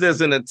says there's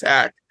an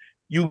attack,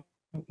 you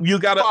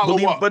gotta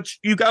believe, but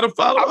you gotta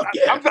follow up.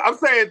 Yeah. I'm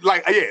saying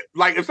like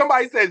if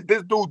somebody says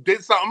this dude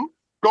did something,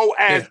 go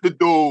ask the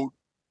dude.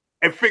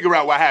 and figure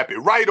out what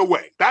happened right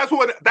away. That's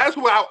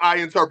how I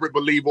interpret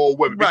believe all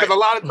women. Because a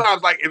lot of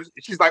times, like, if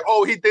she's like,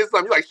 "Oh, he did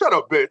something," you're like, "Shut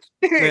up, bitch.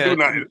 He ain't do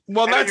nothing."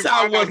 Well, and that's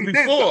how it was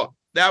before.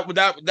 That's what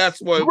it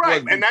was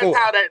before. And that's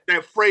how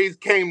that phrase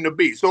came to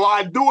be. So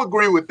I do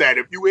agree with that.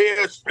 If you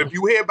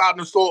hear about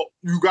an assault,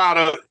 you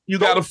gotta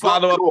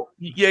follow up.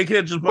 Yeah, you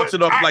can't just brush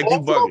it off like you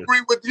bugging. I also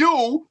agree with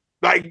you.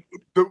 Like,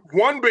 the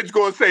one bitch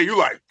gonna say, you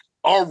like,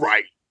 all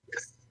right.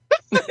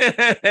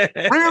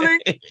 Really?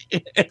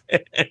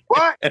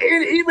 But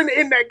even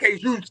in that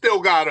case, you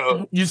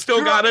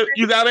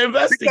gotta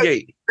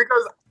investigate.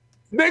 Because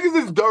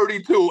niggas is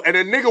dirty too, and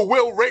a nigga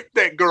will rape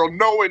that girl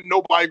knowing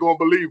nobody gonna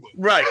believe him.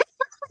 Right.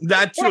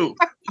 That too.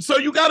 So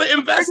you gotta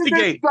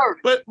investigate.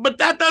 But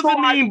that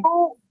doesn't mean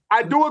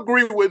I do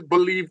agree with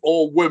believe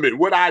all women.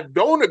 What I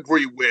don't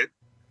agree with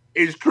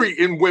is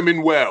treating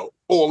women well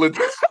all the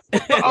time.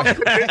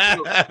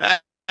 Unconditional.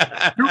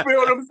 You feel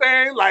what I'm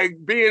saying?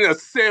 Like being a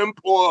simp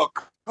or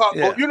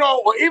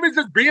or even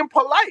just being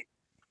polite.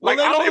 Like,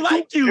 they don't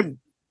like you.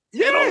 They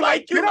don't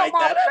like you. Get out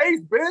my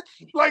face,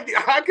 bitch. Like,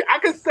 I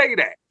can say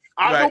that.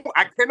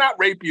 I cannot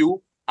rape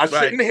you. I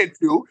shouldn't hit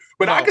you.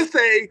 But I can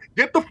say,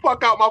 get the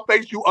fuck out my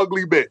face, you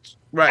ugly bitch.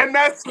 Right. And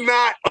that's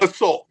not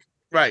assault.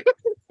 Right.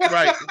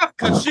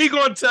 Because she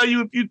gonna tell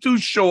you if you too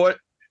short,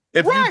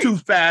 if you too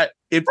fat,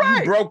 if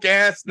you broke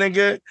ass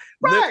nigga,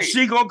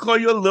 she gonna call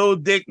you a little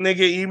dick nigga,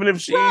 even if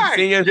she ain't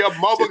seen you. Your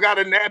mother got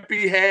a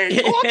nappy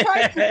head, all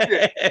types of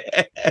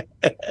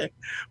shit.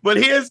 But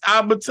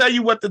I'm gonna tell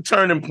you what the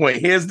turning point.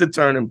 Here's the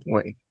turning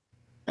point.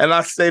 And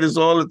I say this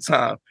all the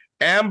time.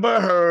 Amber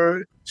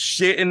Heard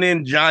shitting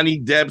in Johnny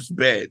Depp's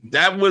bed.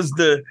 That was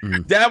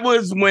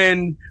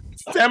when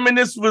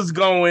feminists was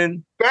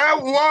going. That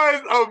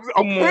was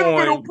a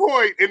pivotal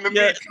point in the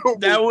Me Too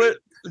movement.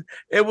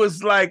 It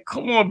was like,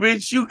 come on,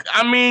 bitch. You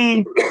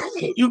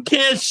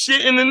can't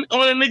shit on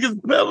a nigga's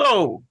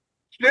pillow.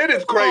 Shit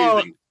is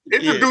crazy.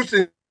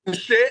 Introducing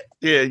shit.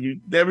 Yeah,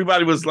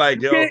 everybody was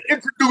like, yo. You can't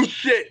introduce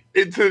shit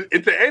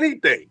into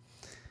anything.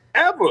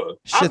 Ever.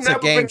 Shit's a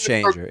game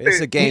changer. It's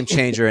a game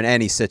changer in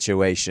any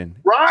situation.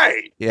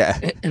 Right. Yeah.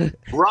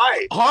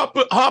 Right.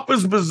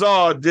 Harper's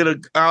Bazaar did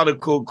an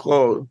article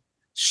called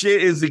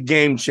 "Shit is a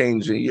Game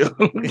Changer." Yo.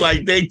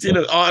 Like, they did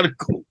an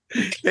article.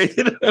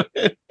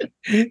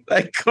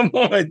 Like, come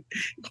on.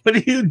 What are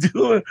you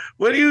doing?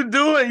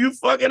 You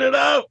fucking it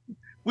up.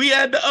 We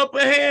had the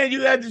upper hand.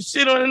 You had the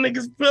shit on a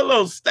nigga's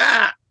pillow.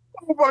 Stop.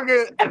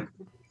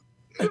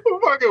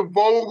 Fucking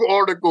Vogue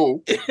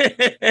article with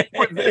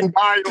Zendaya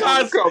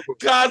on the cover.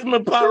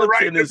 Cosmopolitan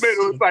right in the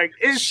middle. It's like,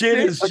 shit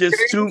is just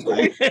too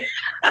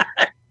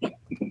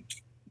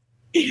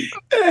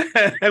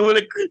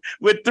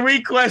with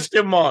 3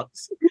 question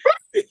marks.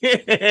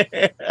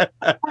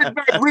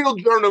 Real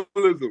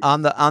journalism.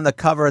 On the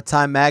cover of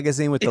Time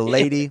magazine with the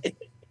lady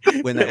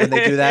when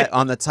they do that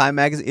on the Time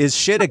magazine, is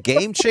shit a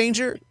game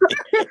changer?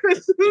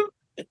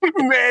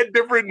 Mad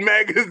different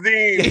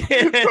magazine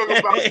talking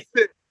about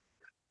shit.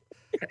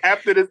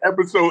 After this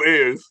episode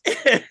airs.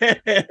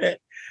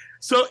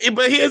 So,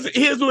 but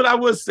here's what I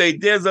would say.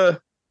 There's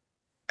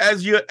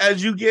as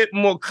you get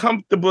more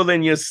comfortable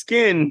in your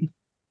skin,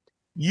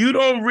 you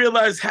don't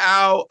realize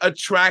how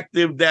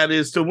attractive that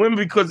is to women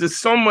because there's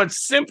so much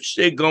simp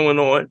shit going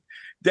on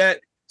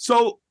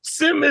so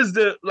Sim is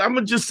I'm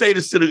gonna just say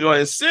this to the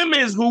audience. Sim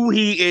is who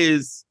he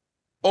is,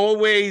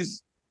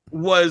 always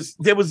was.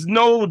 There was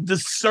no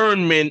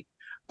discernment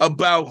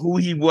about who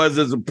he was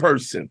as a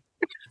person.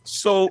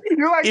 So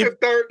you're like the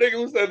third nigga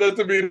who said that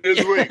to me this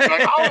week.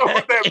 Like, I don't know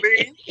what that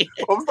means.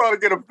 I'm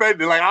starting to get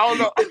offended. Like, I don't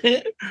know.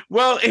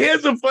 Well,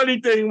 here's the funny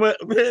thing.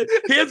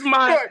 Here's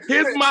my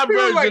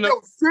version like,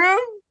 of Sim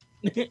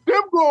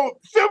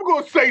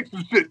gonna say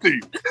some shit to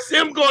you.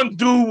 Sim gonna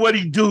do what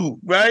he do,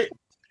 right?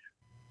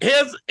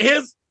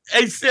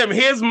 Hey Sim,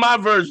 here's my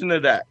version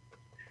of that.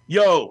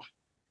 Yo,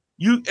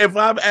 if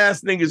I've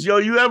asked niggas,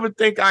 you ever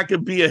think I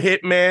could be a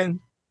hitman?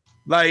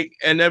 Like,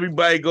 and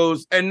everybody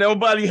goes, and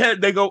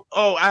they go,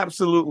 oh,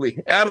 absolutely.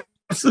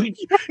 Absolutely.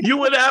 You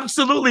would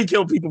absolutely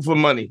kill people for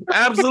money.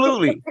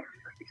 Absolutely.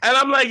 And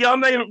I'm like, y'all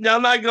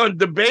not going to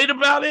debate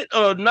about it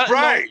or not?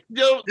 Right.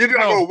 You're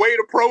not going to weigh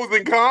the pros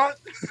and cons?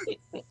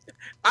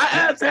 I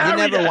asked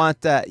Harry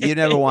You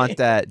never want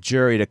that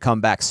jury to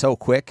come back so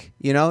quick.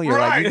 You're like,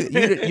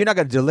 you're not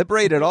going to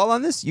deliberate at all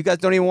on this? You guys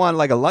don't even want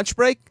like a lunch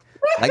break?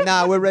 Like,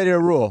 nah, we're ready to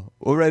rule.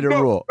 We're ready to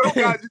rule. No,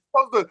 guys,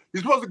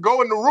 you're supposed to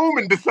go in the room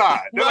and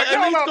decide. Well, like,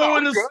 at least go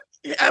in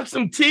have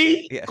some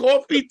tea,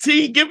 coffee,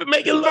 tea,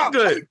 make it look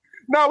good.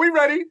 No, we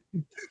ready.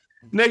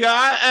 Nigga,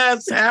 I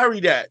asked Harry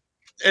that.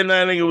 And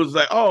that nigga was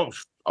like,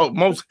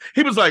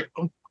 he was like,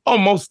 oh,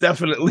 most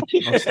definitely.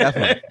 Most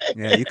definitely.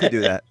 Yeah, you could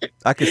do that.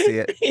 I could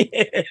see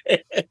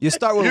it. You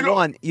start with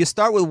one. It's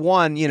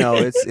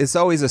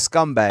always a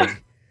scumbag.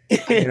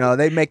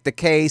 They make the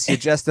case, you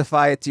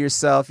justify it to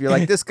yourself. You're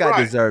like, this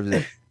guy deserves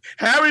it.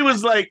 Harry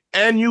was like,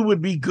 and you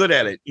would be good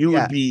at it. You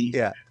would be.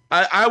 Yeah.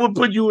 I would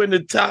put you in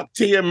the top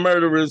tier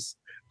murderers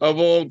of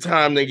all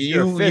time, nigga.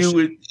 You're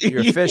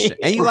efficient.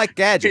 And you like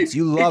gadgets.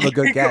 You love a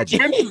good gadget. He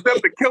convinces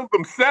them to kill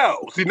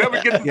themselves. He never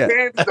gets his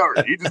hands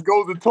dirty. He just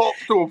goes and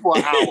talks to them for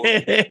an hour.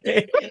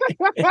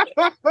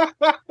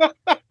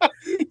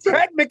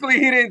 Technically,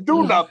 he didn't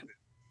do nothing,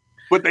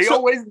 but they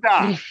always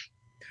die.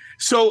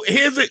 So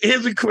here's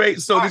a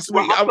great. So this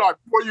week, I'm sorry,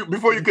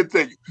 before you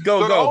continue.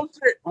 Go. The whole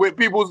shit with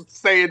people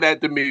saying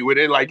that to me, where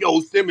they're like,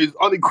 "Yo, Sim is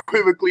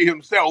unequivocally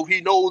himself.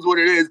 He knows what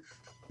it is."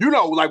 You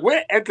know, like,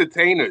 we're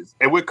entertainers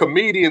and we're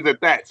comedians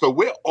at that. So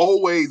we're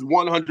always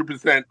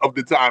 100% of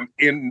the time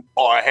in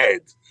our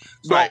heads.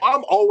 So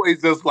I'm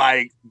always just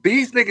like,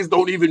 these niggas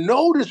don't even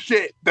know the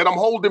shit that I'm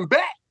holding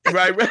back.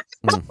 Right.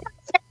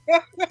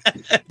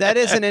 That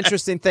is an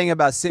interesting thing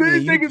about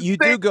Simeon. You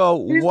do go,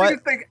 what?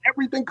 Niggas think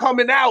everything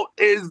coming out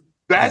is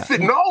that's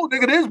it. No,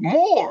 nigga, there's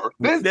more.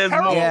 There's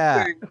more.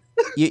 Yeah.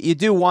 You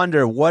do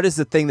wonder, what is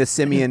the thing that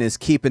Simeon is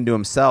keeping to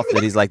himself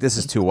that he's like, this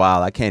is too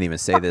wild. I can't even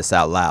say this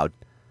out loud.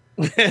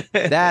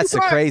 That's a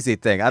crazy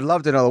thing. I'd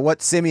love to know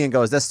what Simeon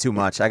goes, that's too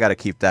much. I got to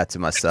keep that to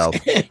myself.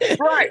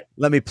 Right.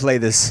 Let me play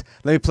this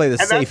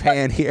safe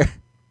hand here.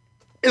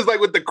 It's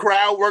like with the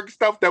crowd work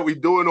stuff that we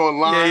doing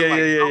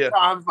online.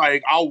 Sometimes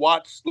like I'll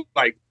watch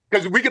like,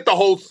 because we get the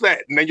whole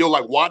set and then you'll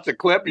like watch a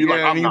clip. You're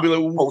like, I'm not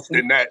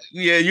posting that.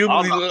 Yeah, you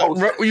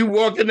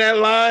walking that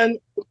line.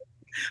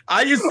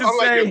 I used to say,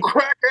 like, you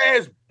crack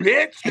ass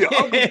bitch, you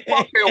ugly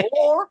fucking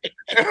whore.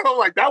 And I'm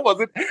like, that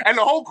wasn't. And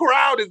the whole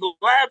crowd is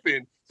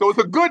laughing. So it's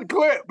a good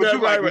clip, but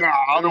you're like,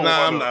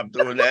 I'm not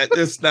doing that.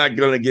 It's not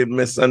going to get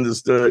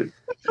misunderstood.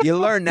 You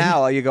learn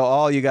now, you go,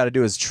 all you got to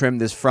do is trim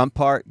this front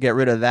part, get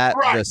rid of that,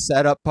 the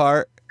setup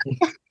part.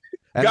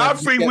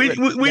 Godfrey, we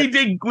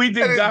did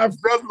Godfrey's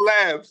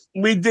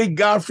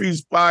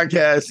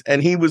podcast,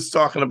 and he was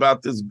talking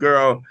about this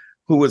girl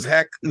who was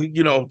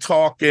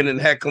talking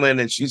and heckling,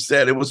 and she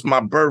said it was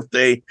my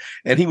birthday,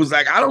 and he was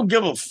like, I don't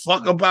give a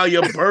fuck about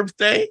your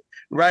birthday,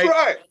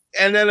 right?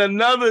 And then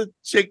another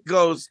chick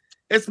goes,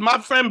 it's my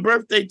friend's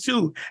birthday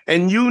too,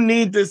 and you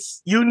need to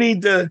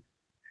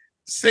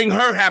sing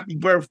her happy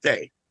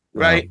birthday,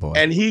 right? Oh,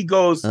 and he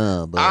goes,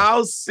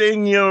 I'll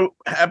sing your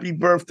happy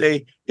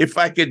birthday if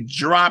I could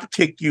drop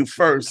kick you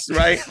first,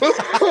 right?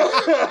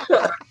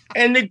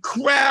 And the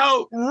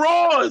crowd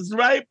roars,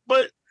 right?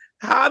 But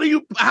how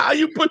you put that?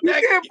 You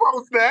can't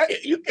post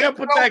that. You can't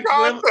put that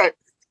clip.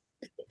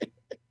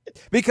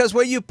 Because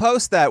when you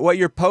post that, what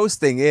you're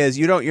posting is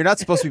you're not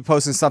supposed to be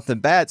posting something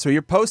bad. So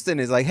you're posting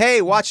is like,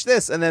 hey, watch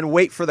this, and then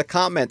wait for the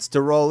comments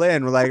to roll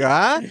in. We're like,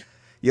 huh?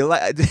 You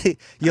like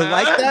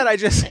that? I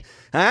just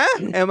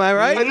Am I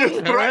right? I'm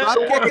kicking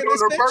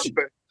this bitch.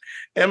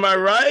 Am I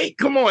right?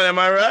 Come on, am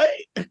I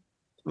right?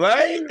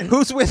 Right?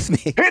 Who's with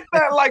me? Hit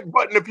that like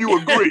button if you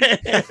agree.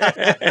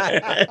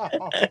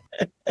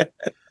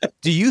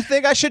 Do you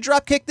think I should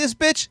drop kick this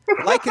bitch?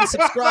 Like and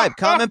subscribe.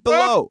 Comment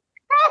below.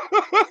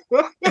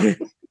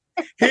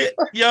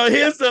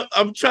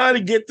 I'm trying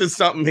to get to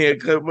something here,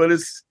 but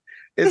it's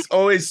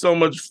always so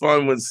much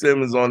fun when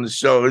Sim is on the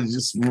show. It's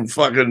just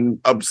fucking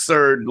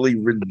absurdly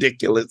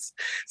ridiculous.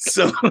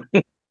 So,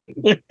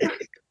 but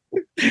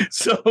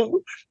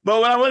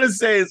what I want to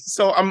say is,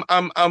 so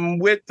I'm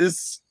with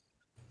this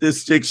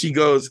chick. She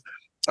goes,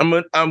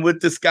 I'm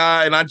with this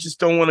guy, and I just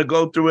don't want to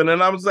go through it.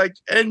 And I was like,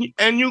 and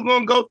you're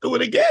gonna go through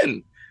it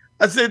again.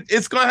 I said,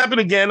 it's gonna happen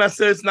again. I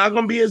said, it's not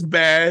gonna be as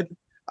bad.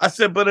 I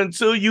said, but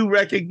until you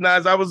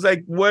recognize, I was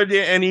like, were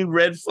there any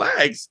red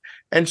flags?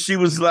 And she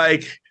was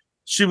like,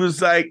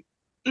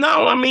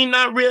 no, I mean,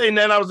 not really. And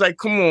then I was like,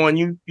 come on,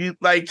 you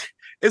like,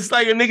 it's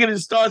like a nigga that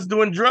starts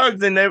doing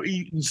drugs and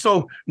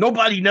so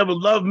nobody never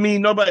loved me.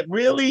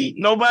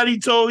 Nobody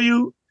told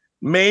you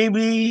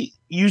maybe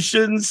you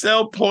shouldn't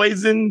sell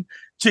poison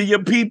to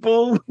your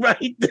people,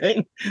 right?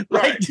 Then,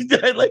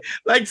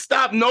 like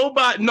stop.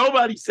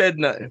 Nobody said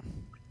nothing.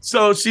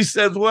 So she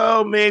says,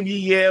 well, maybe,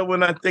 yeah,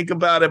 when I think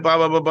about it, blah,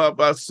 blah, blah, blah,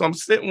 blah. So I'm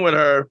sitting with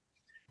her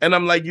and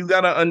I'm like, you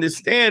got to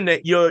understand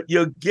that your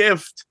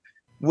gift,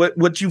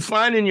 what you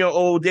find in your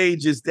old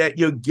age is that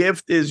your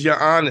gift is your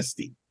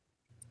honesty.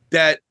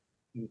 That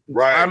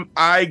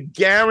I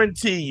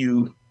guarantee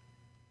you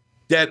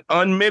that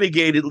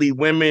unmitigatedly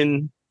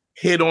women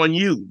hit on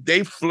you.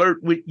 They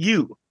flirt with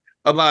you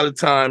a lot of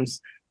times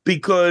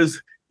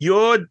because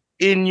you're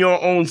in your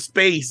own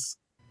space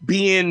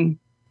being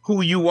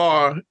who you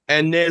are,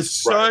 and there's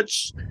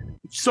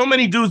so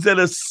many dudes that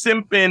are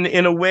simping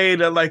in a way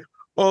that like,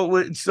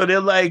 so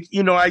they're like,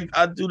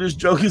 I do this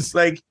joke. It's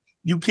like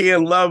you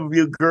can't love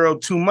your girl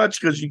too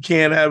much because you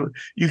can't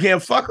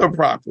fuck her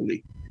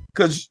properly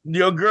because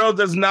your girl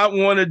does not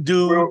want to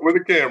do with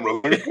the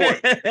camera.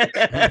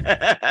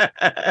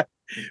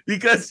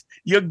 Because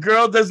your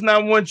girl does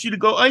not want you to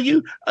go,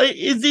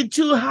 is it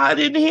too hot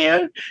in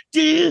here?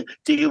 Do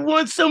you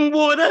want some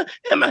water?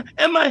 Am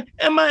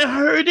I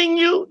hurting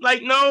you?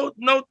 Like, no,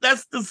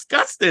 that's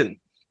disgusting.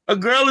 A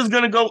girl is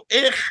going to go,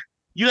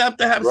 you have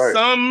to have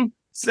some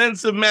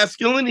sense of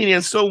masculinity.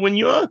 And so when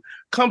you're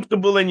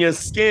comfortable in your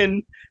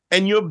skin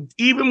and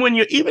even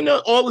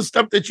though all the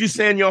stuff that you're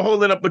saying, you're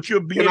holding up, but you're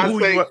being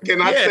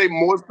Can I say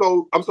more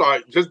so? I'm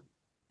sorry, just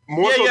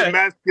more so than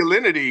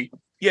masculinity.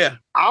 Yeah.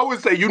 I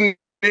would say you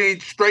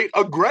need straight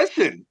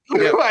aggression.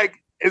 Yeah. Like,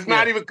 it's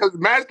not even because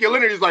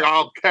masculinity is like,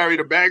 I'll carry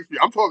the bag for you.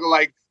 I'm talking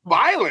like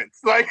violence.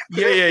 Like,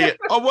 yeah.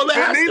 Oh, well,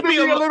 there needs to be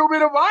a little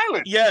bit of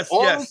violence. Yes,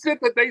 All the shit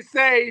that they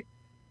say.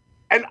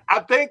 And I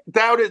think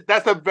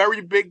that's a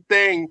very big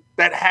thing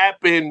that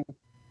happened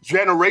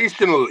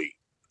generationally,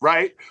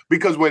 right?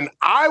 Because when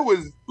I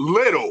was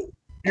little,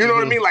 you know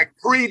what I mean? Like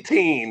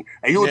preteen,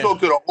 and you would talk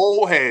to the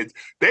old heads,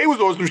 they was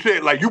on some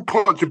shit like, you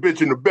punch a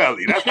bitch in the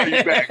belly. That's how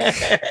you back.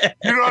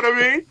 You know what I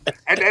mean?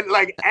 And then,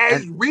 like,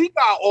 as we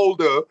got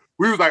older,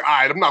 we was like, all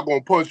right, I'm not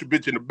going to punch a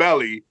bitch in the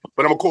belly,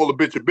 but I'm going to call a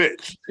bitch a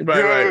bitch. Right,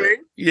 you know what I mean?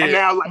 Yeah. And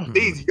now, like,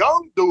 these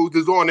young dudes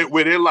is on it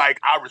where they're like,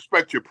 I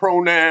respect your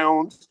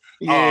pronouns.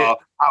 Yeah.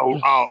 I'll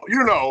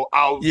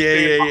stand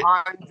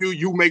behind you.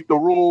 You make the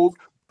rules.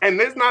 And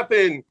there's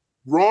nothing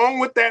wrong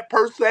with that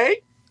per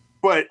se,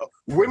 but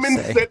women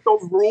set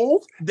those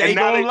rules. They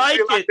don't like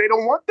it. Like they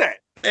don't want that.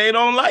 They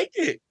don't like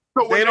it.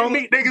 So when they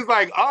meet niggas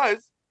like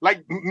us,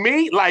 like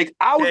me, like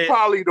I was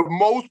probably the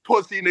most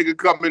pussy nigga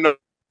coming up.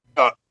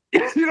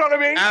 You know what I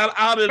mean?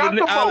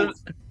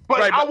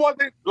 But I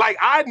wasn't, like,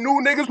 I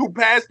knew niggas who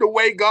passed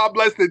away, God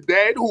bless the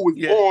dead, who was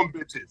born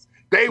bitches.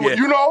 They would,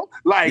 you know,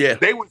 like,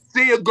 they would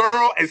see a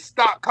girl and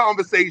stop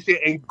conversation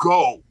and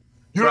go.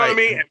 You know what I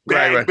mean? And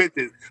bag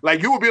bitches.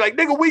 Like, you would be like,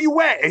 nigga, where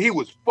you at? And he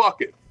was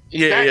fucking.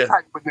 That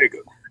type of nigga.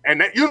 And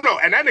that, you know,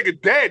 and that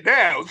nigga dead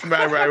now.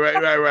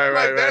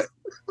 Right.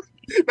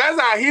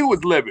 That's how he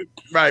was living.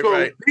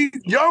 So these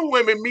young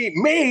women meet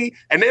me,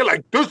 and they're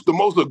like, this is the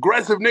most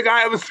aggressive nigga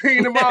I ever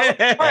seen in my life.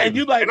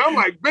 And I'm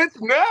like, bitch,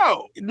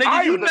 no.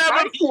 Nigga,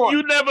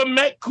 you never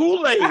met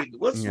Kool-Aid.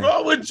 What's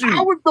wrong with you?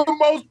 I was the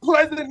most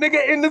pleasant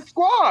nigga in the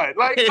squad.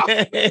 Like,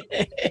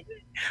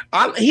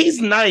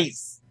 he's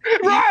nice.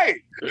 Right.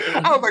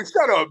 I was like,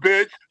 shut up,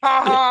 bitch.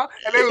 Ha ha.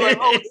 And they were like,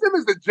 oh, Tim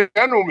is a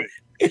gentleman.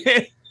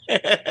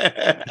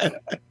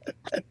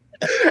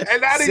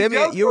 And that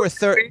Simeon, you were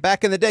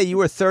back in the day. You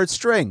were third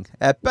string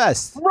at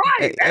best,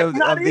 right? Of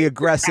the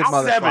aggressive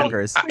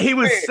motherfuckers. He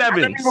was 7.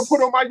 I didn't even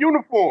put on my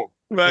uniform.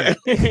 Right.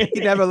 He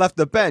never left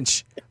the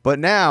bench, but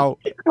now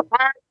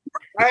I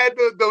had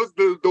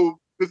the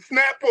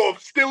snap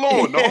off still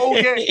on the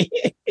whole game.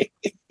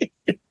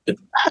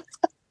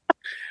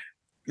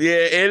 Yeah,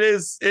 it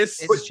is.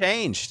 It's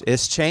changed.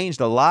 It's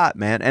changed a lot,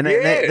 man. And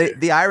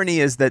the irony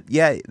is that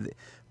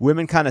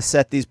women kind of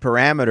set these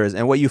parameters,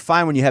 and what you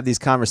find when you have these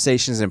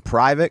conversations in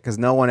private, because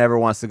no one ever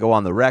wants to go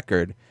on the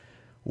record,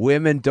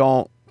 women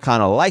don't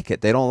kind of like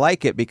it. They don't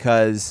like it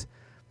because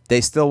they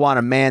still want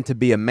a man to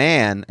be a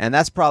man, and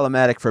that's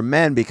problematic for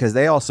men because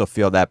they also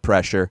feel that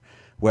pressure,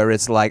 where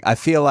it's like, I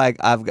feel like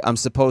I'm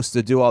supposed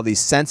to do all these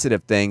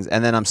sensitive things,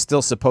 and then I'm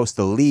still supposed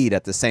to lead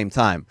at the same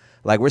time.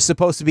 Like, we're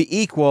supposed to be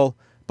equal,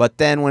 but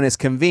then when it's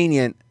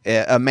convenient,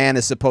 a man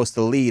is supposed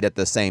to lead at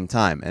the same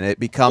time, and it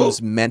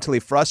becomes mentally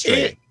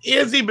frustrating.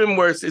 It's even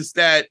worse. It's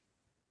that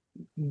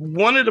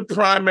one of the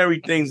primary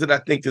things that I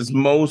think is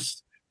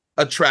most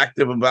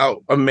attractive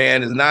about a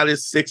man is not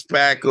his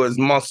six-pack or his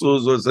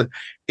muscles, or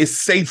it's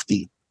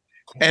safety.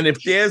 And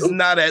if there's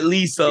not at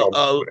least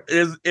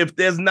if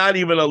there's not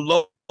even a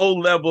low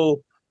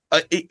level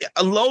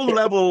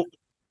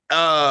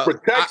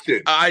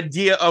protection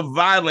idea of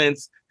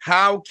violence,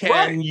 how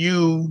can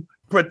you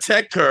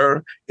protect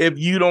her if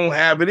you don't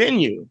have it in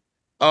you?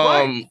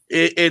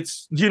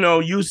 It's, you know,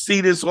 you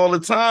see this all the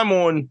time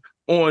on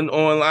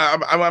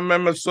I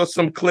remember saw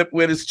some clip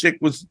where this chick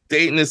was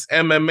dating this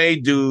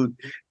MMA dude,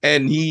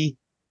 and he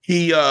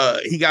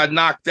got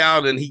knocked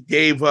out and he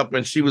gave up,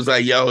 and she was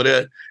like, yo,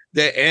 that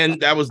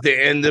was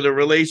the end of the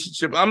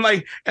relationship. I'm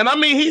like, and I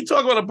mean, he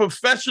talking about a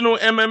professional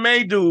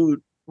MMA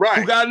dude, right?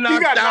 Who got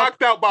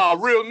knocked out by a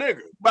real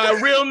nigga. By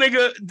a real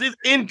nigga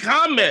in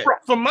combat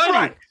for money.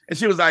 Right. And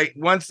she was like,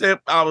 one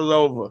sip, I was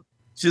over.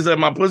 She said,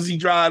 my pussy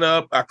dried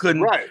up. I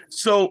couldn't. Right.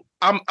 So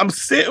I'm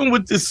sitting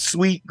with this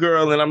sweet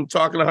girl, and I'm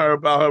talking to her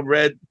about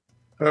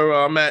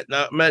I'm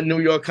at New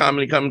York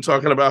Comedy Club,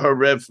 talking about her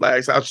red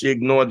flags, how she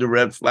ignored the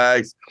red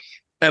flags.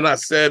 And I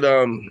said,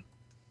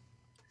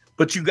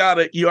 but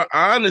your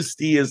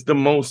honesty is the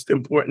most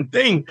important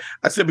thing.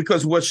 I said,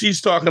 because what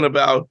she's talking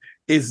about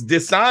is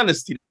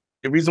dishonesty.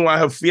 The reason why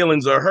her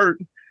feelings are hurt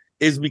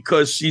is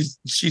because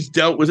she's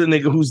dealt with a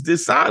nigga who's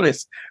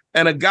dishonest.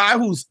 And a guy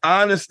who's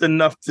honest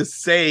enough to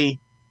say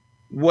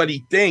what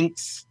he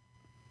thinks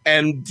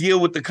and deal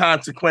with the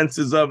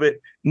consequences of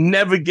it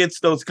never gets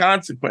those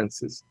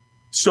consequences.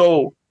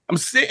 So I'm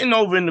sitting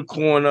over in the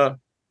corner.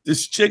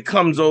 This chick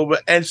comes over,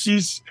 and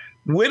she's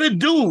with a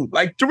dude.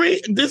 Like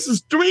this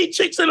is 3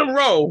 chicks in a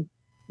row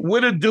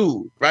with a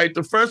dude, right?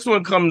 The first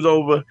one comes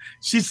over.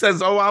 She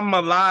says, oh, I'm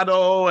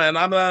mulatto, and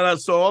I'm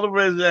not. So all the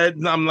rest of that,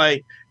 and I'm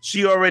like,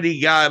 she already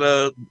got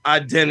a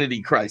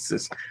identity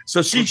crisis.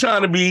 So she's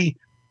trying to be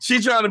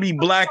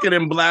blacker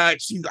than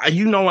black. She's,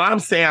 you know what I'm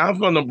saying? I'm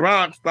from the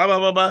Bronx, blah, blah,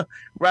 blah, blah.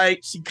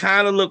 Right? She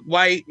kind of look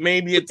white,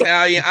 maybe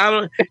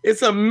Italian.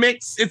 It's a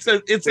mix. It's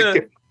a.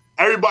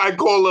 Everybody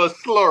call her a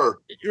slur.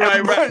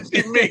 Everybody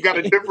she meet got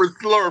a different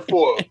slur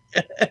for her.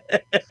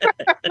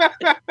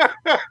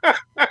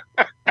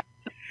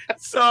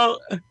 So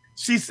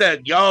she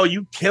said, yo,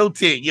 you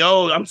killed it.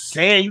 Yo, I'm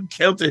saying you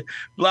killed it.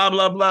 Blah,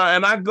 blah, blah.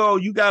 And I go,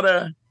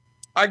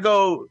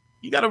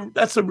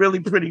 that's a really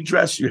pretty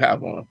dress you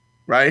have on,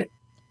 right?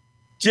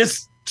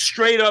 Just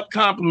straight up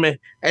compliment.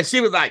 And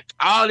she was like,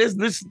 oh,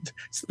 this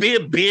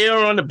spilled beer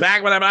on the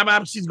back, blah, blah,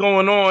 blah. She's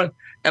going on.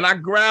 And I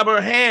grab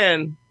her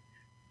hand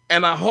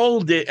and I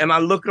hold it and I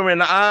look her in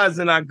the eyes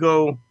and I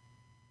go,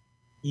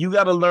 you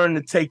got to learn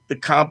to take the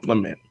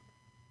compliment.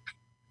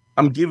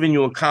 I'm giving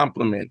you a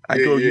compliment. I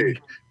go,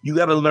 you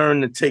got to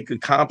learn to take a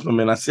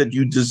compliment. I said,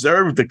 you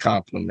deserve the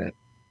compliment.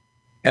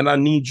 And I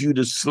need you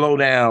to slow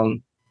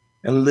down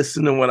and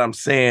listen to what I'm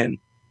saying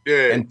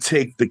and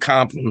take the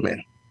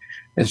compliment.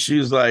 And she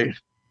was like,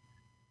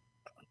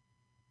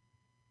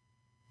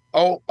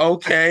 oh,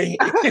 okay.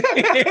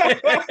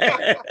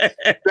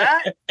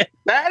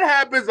 that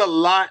happens a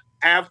lot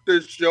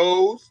after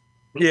shows.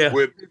 Yeah.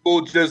 Where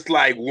people just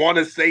like want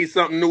to say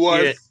something to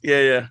us.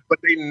 Yeah. But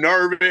they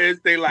nervous.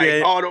 They like,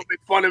 oh, don't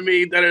make fun of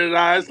me. Da, da,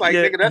 da. It's like,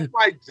 nigga, that's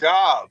my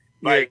job.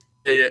 Like,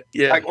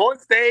 like on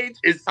stage,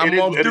 I'm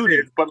off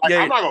duty. But like,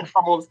 I'm not gonna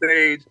come on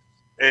stage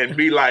and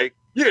be like,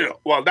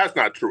 well, that's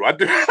not true. I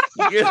do.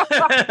 But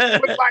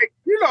like,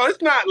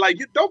 it's not like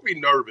you don't be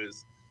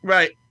nervous.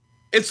 Right.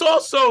 It's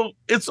also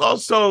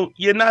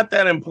you're not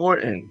that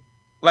important.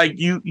 Like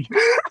you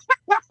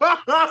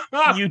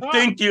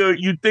think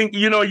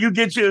you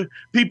get your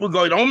people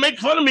go, don't make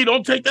fun of me.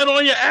 Don't take that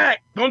on your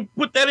act. Don't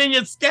put that in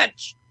your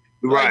sketch.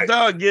 Right.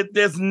 Like, dog,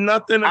 there's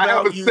nothing about I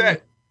have a you.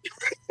 set.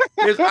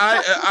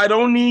 I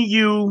don't need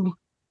you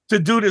to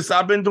do this.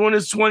 I've been doing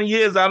this 20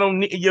 years. I don't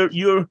need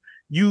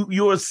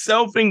you're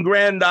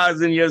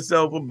self-aggrandizing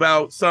yourself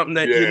about something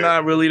that you're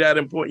not really that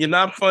important. You're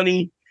not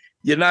funny.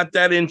 You're not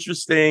that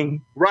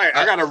interesting. Right.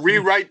 I got to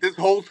rewrite this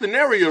whole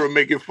scenario to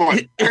make it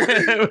fun.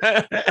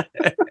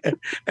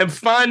 And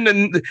find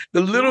the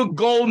little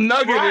gold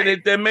nugget in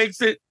it that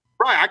makes it.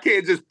 Right. I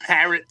can't just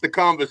parrot the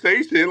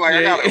conversation. Like,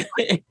 I got to,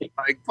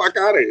 like, fuck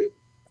out of here.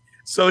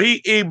 So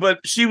but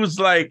she was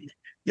like,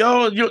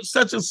 yo, you're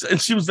such a, and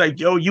she was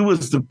like, yo, you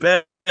was the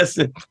best.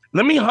 And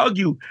let me hug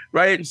you.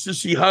 Right. And so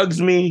she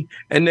hugs me.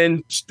 And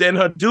then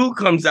her dude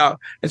comes out.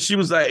 And she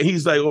was like,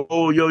 he's like,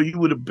 oh, yo, you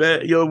would have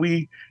bet. Yo,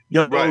 you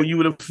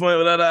would have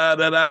fun. Da, da,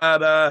 da, da,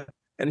 da.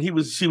 And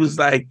she was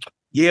like,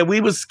 yeah,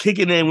 we was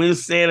kicking in. We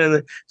was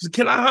saying, she said,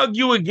 can I hug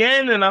you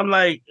again? And I'm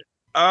like,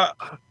 now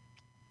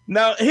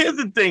here's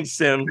the thing,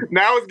 Sim.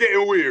 Now it's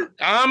getting weird.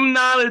 I'm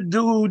not a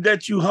dude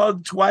that you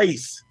hug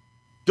twice.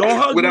 Don't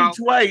hug me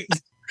twice.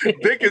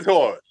 Dick is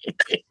hard.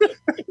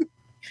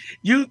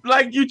 You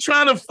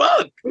trying to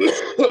fuck.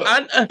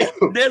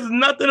 There's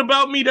nothing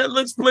about me that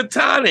looks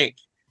platonic.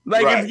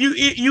 Like if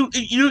you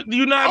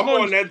not. I'm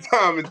on that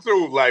time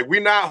too. Like we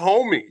not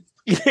homies.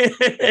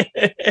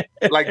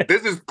 Like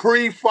this is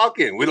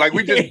pre-fucking. We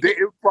just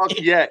didn't fuck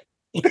yet.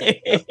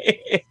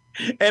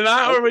 And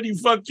I already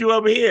fucked you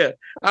up here.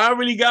 I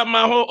already got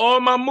all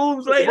my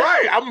moves laid out.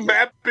 Right, I'm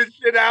mapping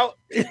shit out.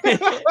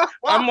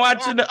 I'm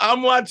watching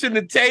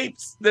the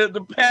tapes,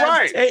 the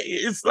past tape.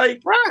 It's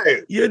like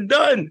you're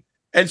done.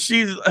 And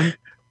she's like,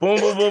 boom,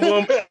 boom, boom,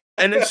 boom.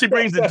 And then she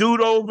brings the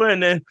dude over,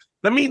 and then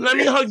let me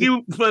hug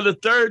you for the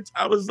third.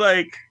 I was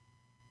like,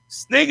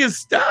 nigga,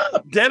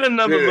 stop. Then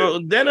another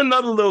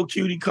little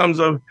cutie comes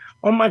up.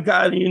 Oh my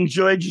God, he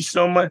enjoyed you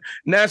so much.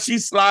 Now she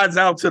slides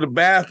out to the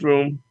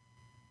bathroom.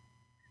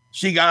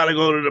 She gotta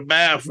go to the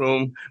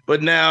bathroom,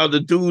 but now the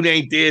dude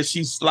ain't there.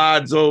 She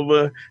slides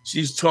over.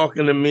 She's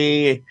talking to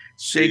me,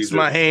 shakes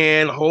my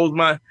hand, holds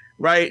my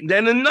right.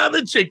 Then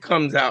another chick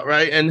comes out,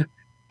 right?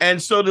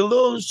 And so the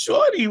little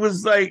shorty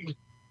was like,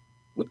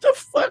 what the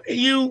fuck are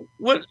you,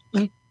 what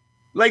are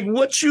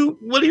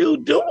you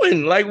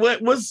doing? Like,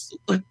 what's,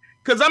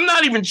 because I'm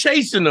not even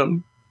chasing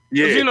them.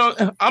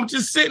 Yeah. I'm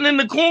just sitting in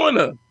the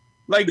corner,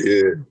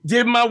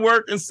 did my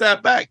work and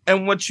sat back.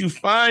 And what you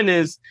find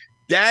is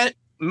that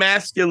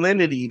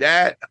masculinity,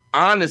 that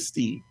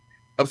honesty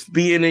of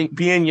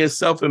being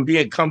yourself and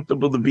being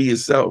comfortable to be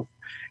yourself,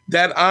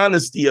 that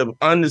honesty of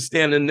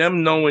understanding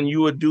them, knowing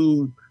you a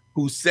dude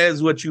who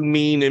says what you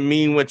mean and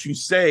mean what you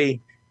say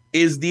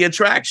is the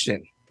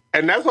attraction.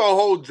 And that's our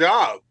whole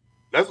job.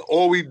 That's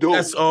all we do.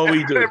 That's all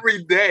we do.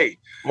 Every day.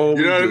 You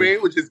know what I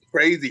mean? Which is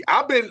crazy.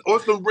 I've been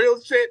on some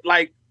real shit.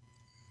 Like,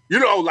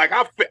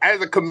 as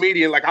a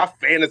comedian, I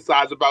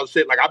fantasize about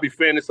shit. Like, I be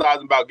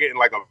fantasizing about getting,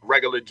 a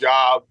regular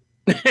job.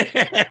 You know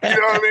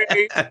what I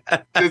mean?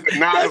 Just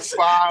 9 to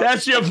 5.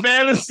 That's your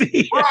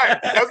fantasy. Right.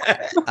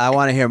 I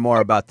want to hear more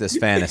about this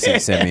fantasy,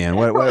 Simeon.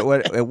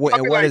 What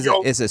is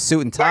it? Is it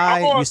suit and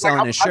tie? You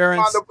selling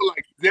insurance? I signed up for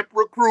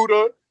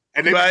ZipRecruiter,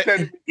 and they be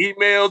sending me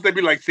emails. They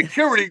be like,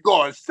 security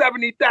guard,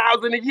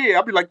 $70,000 a year.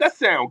 I'll be like, that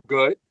sounds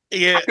good.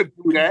 Yeah, I could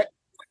do that.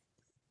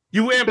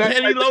 You wearing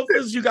penny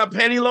loafers? You got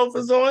penny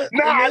loafers on?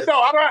 Nah,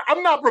 no,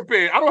 I'm not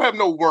prepared. I don't have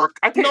no work.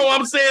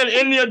 I'm saying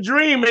in your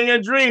dream,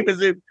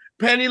 is it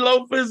penny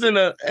loafers and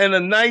a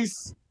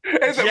nice?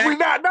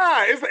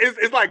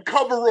 It's like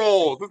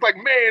coveralls. It's like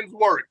man's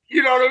work.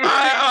 You know what I mean?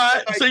 All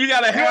right. So you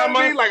got a hammer. You know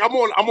what I mean? Like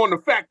I'm on the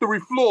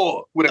factory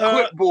floor with a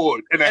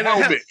clipboard and a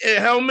helmet. A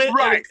helmet,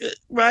 right?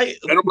 Right.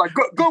 And I'm like,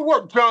 good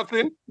work,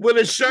 Johnson. With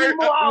a shirt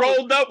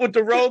rolled up with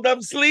the rolled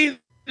up sleeves.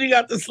 You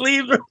got the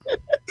sleeves.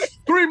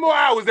 3 more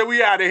hours that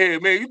we out of here,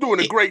 man. You're doing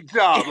a great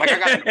job. Like I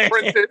got an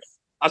apprentice.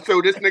 I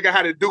showed this nigga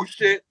how to do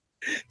shit.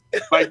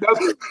 Like that's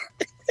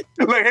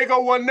like here go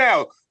one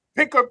now.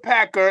 Picker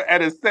packer at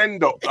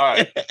Ascendo. All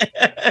right.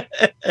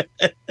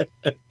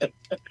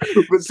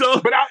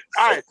 All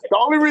right. The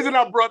only reason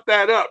I brought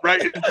that up,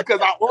 right, is because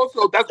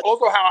that's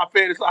also how I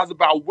fantasize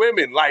about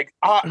women. Like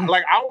I don't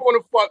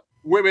want to fuck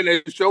women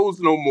at shows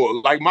no more.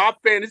 Like my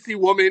fantasy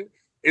woman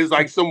is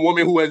like some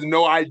woman who has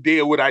no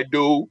idea what I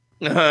do.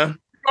 Uh-huh.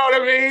 You know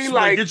what I mean?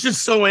 Like it's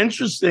just so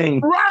interesting.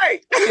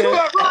 Right.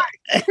 Right.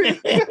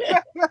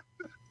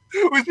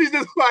 When she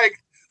just like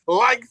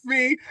likes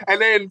me and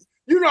then,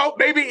 you know,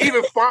 maybe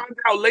even find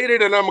out later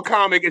that I'm a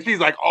comic and she's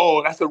like,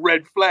 oh, that's a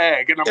red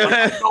flag. And I'm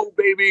like, no,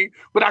 baby,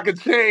 but I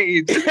could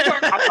change. I'm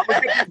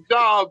gonna get this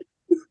job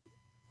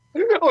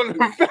on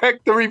the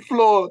factory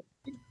floor.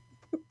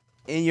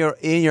 In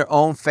your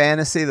own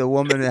fantasy, the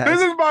woman has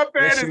this is my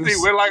fantasy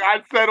issues. where like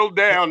I settle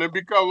down and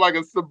become like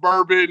a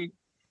suburban,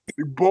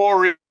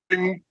 boring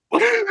boring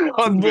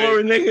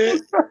nigga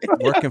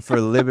working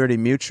for Liberty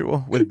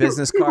Mutual with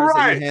business cards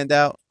that you hand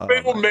out.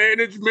 Middle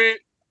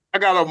management. I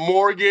got a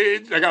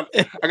mortgage. I got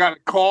a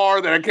car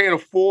that I can't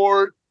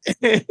afford.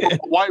 My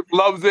wife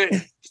loves it.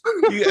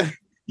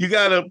 You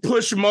got a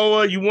push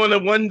mower. You want to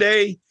one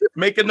day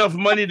make enough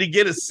money to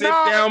get a sit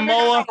down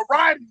mower. I got a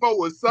riding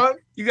mower, son.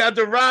 You got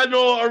the ride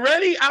mower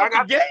already out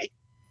the gate.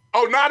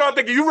 Oh no, I don't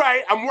think you're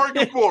right. I'm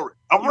working for it.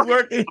 I'm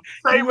working.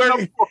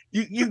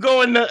 You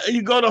go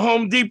to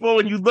Home Depot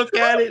and you look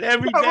at it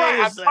every day.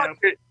 Right,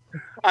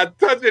 I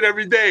touch it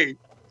every day.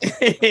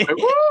 Like,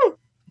 woo,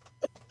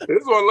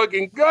 this one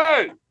looking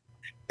good.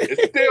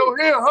 It's still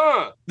here,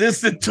 huh? This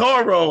the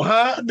Toro,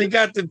 huh? They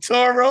got the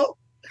Toro.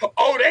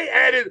 Oh, they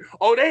added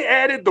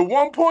the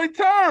 1-point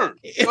turn.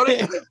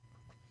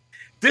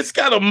 This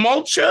got a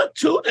mulcher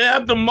too. They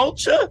have the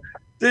mulcher.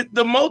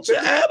 The mulcher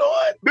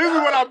add-on. This is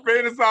what I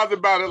fantasize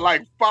about at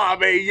like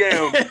 5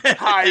 a.m.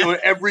 high on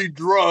every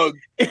drug.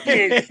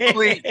 Can't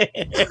sleep.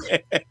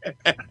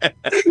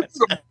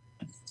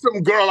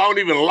 Some girl I don't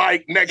even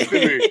like next to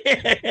me.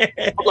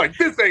 I'm like,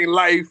 this ain't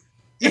life.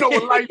 You know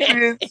what life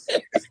is?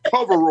 It's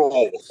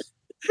coveralls.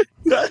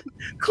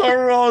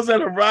 Coveralls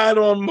and a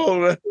ride-on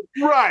motor.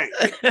 Right.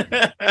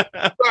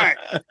 Right.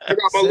 I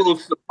got my little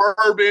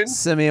Suburban.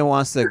 Simeon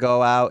wants to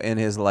go out in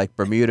his like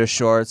Bermuda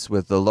shorts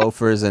with the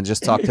loafers and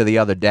just talk to the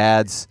other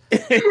dads.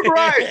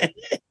 Right.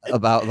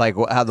 About like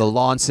how the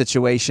lawn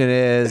situation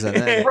is. And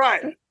then...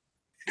 Right.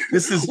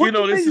 This is,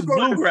 this is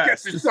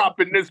bluegrass. To shop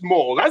in this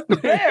mall. That's the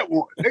bad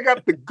one. They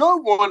got the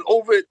good one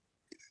over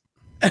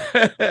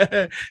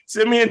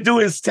Simeon do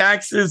his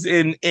taxes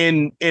in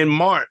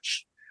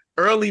March.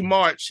 Early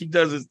March, he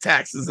does his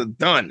taxes are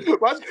done.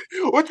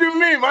 What you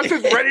mean? My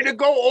shit's ready to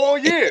go all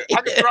year.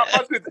 I can drop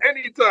my shit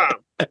anytime.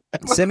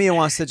 Simeon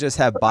wants to just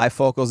have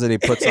bifocals that he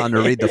puts on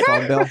to read the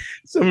phone bill.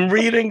 Some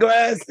reading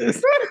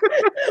glasses.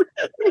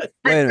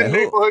 Wait a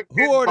minute.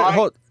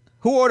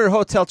 Who ordered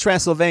Hotel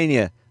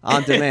Transylvania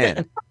on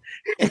demand?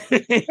 That's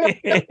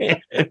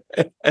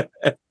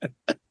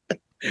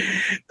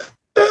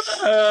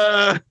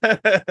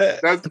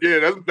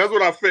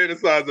what I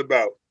fantasize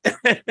about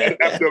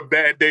after a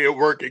bad day of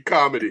work in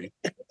comedy.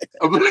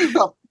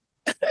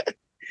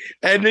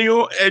 And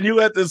you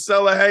at the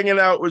cellar hanging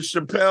out with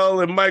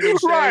Chappelle and Michael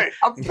Shea, right.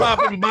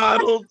 popping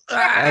bottles.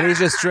 And he's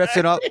just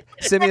drifting up.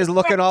 Simeon's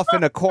looking off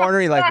in the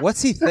corner. He's like,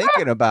 what's he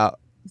thinking about?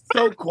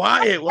 So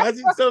quiet. Why is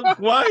he so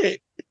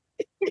quiet?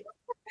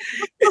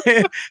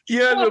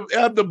 You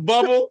have the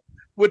bubble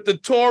with the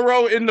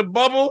Toro in the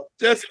bubble.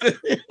 Just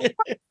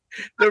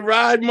the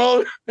ride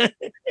mode.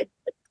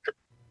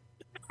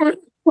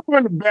 I'm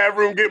in the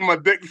bathroom getting my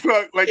dick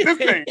sucked. Like,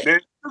 this ain't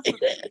it.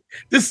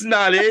 This is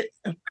not it.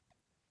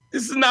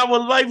 This is not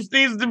what life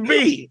needs to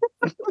be.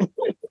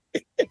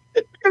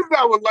 It's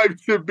not what life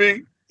should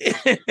be.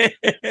 I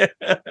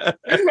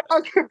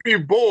could be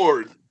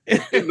bored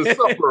in the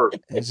suburbs.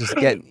 It's just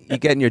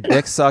getting your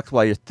dick sucked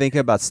while you're thinking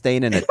about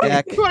staying in a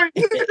deck. Like,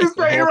 this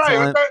ain't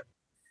right.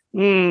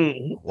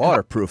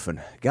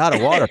 Waterproofing.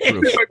 Gotta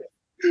waterproof.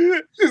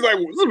 She's like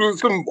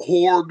some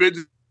whore bitch.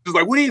 She's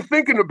like, what are you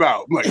thinking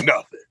about? I'm like,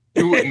 nothing.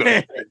 Doing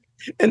nothing.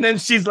 And then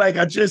she's like,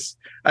 I just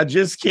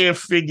can't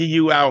figure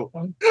you out.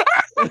 And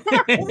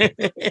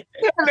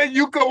then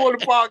you come on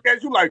the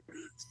podcast, you're like,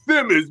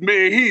 Simmons,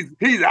 man,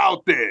 he's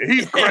out there.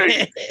 He's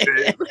crazy.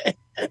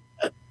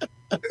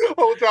 The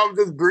whole time I'm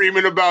just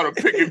dreaming about a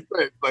picket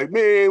fence. Like,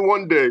 man,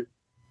 one day.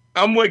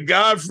 I'm with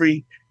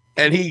Godfrey,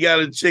 and he got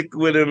a chick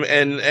with him,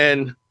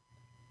 and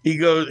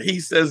he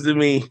says to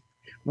me,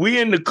 we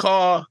in the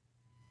car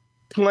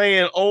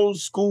playing old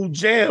school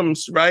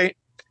jams, right?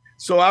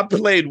 So I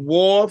played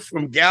War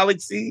from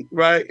Galaxy,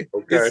 right?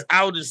 Okay. It's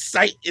out of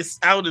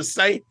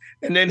sight.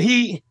 And then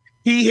he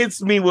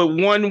hits me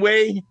with One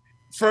Way,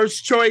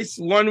 first choice,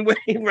 One Way,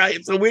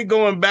 right? So we're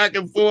going back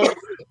and forth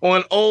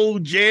on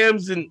old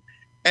jams, and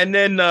And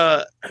then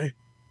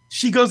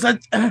she goes, I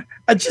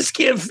just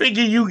can't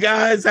figure you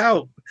guys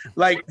out.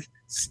 Like,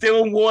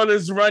 still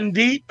waters run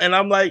deep. And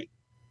I'm like,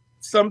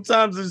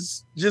 sometimes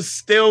it's just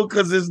still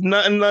because there's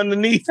nothing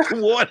underneath the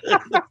water.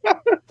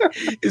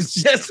 It's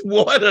just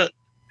water.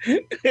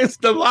 It's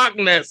the Loch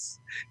Ness.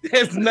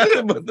 There's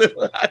nothing but the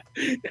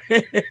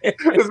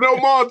There's no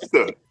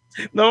monster.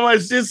 No,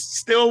 it's just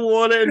still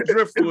water and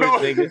driftwood,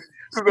 nigga.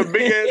 It's a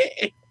big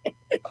ass.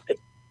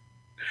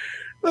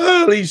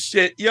 Holy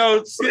shit.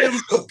 Yo, Sim,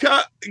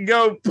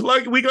 yo,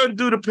 plug. We're gonna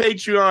do the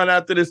Patreon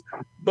after this,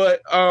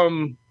 but I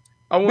want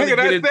to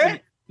get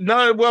it.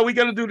 No, well, we're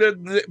gonna do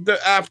the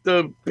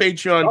after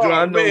Patreon. Oh,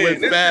 I know man,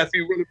 it's fast.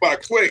 Be really by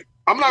quick.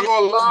 I'm not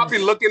gonna lie. I'll be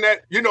looking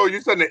at,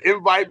 you send an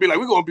invite, be like,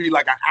 we're gonna be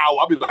like an hour.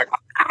 I'll be like, an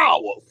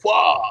hour.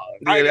 Fuck.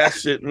 Yeah, that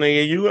shit,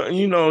 nigga.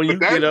 You know, you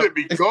that get up. Shit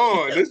be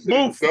gone. This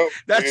poof. Shit dope,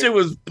 that shit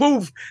was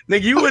poof,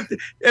 nigga.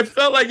 It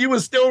felt like you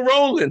was still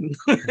rolling.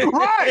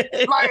 Right.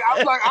 Like I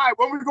was like, all right,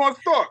 when we gonna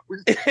start? We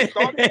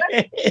start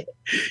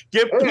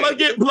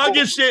plug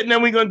your shit, and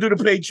then we're gonna do the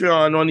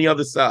Patreon on the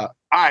other side.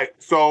 All right.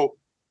 So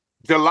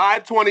July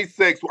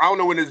 26th. I don't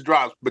know when this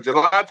drops, but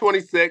July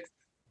 26th.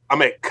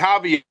 I'm at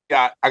Caveat.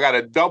 I got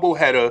a double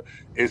header.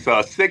 It's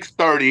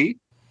 6:30.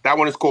 That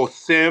one is called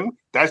Sim.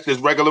 That's just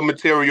regular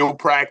material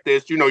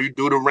practice. You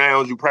do the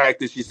rounds, you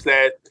practice, you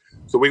set.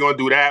 So we're going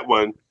to do that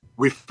one.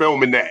 We're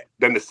filming that.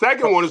 Then the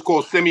second one is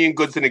called Simeon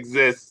Goodson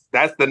Exists.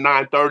 That's the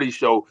 9:30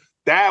 show.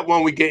 That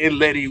one we getting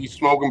litty. We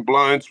smoking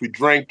blunts. We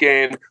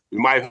drinking. We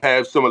might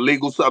have some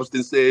illegal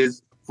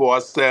substances for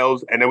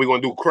ourselves. And then we're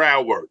going to do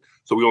crowd work.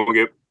 So we're going to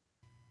get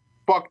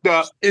fucked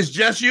up. It's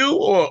just you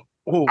or...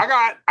 Ooh. I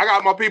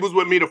got my peoples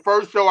with me. The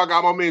first show, I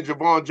got my man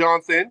Javon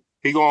Johnson.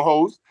 He gonna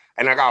host.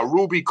 And I got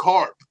Ruby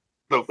Carp,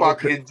 the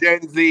fucking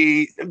Gen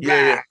Z.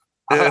 Yeah.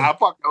 I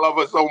fucking love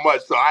her so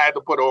much, so I had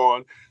to put her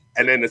on.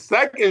 And then the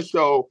second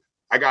show,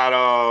 I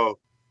got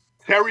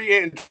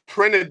Terry and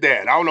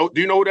Trinidad. I don't know. Do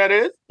you know who that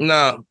is?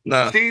 No.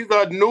 She's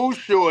a new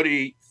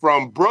shorty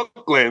from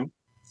Brooklyn,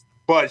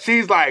 but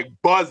she's like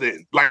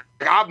buzzing. Like,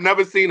 I've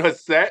never seen her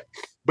set.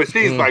 But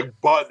she's like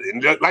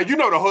buzzing, like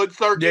the hood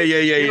circuit. Yeah.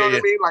 You know what I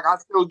mean? Like I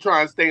still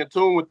try and stay in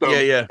tune with them.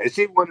 Yeah. And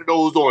she's one of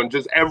those on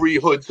just every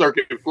hood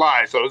circuit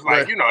fly. So it's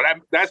like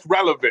that's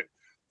relevant.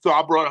 So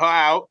I brought her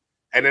out,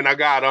 and then I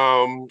got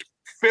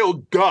Phil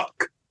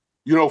Duck.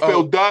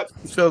 Phil Duck.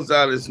 Phil's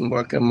out of his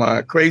fucking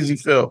mind. Crazy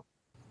Phil.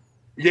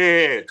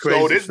 Yeah.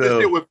 Crazy so this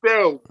shit with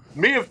Phil.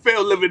 Me and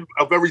Phil live in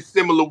a very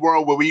similar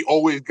world where we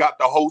always got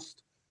the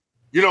host.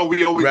 We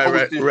always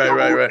host the show,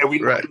 and we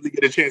don't really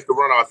get a chance to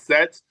run our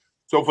sets.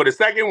 So for the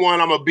second one,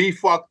 I'm gonna be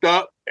fucked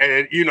up,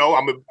 and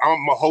I'm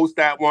gonna host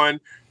that one,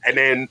 and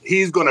then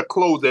he's gonna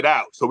close it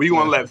out. So we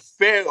gonna let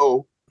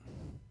Phil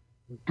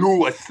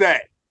do a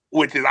set,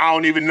 which is I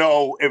don't even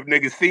know if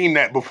niggas seen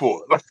that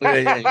before. Yeah.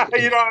 You know what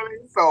I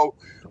mean? So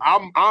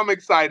I'm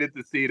excited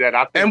to see that.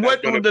 I think and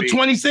what the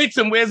 26th,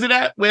 and where's it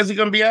at? Where's it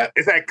gonna be at?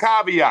 It's at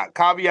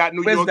Caveat,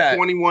 New York, that?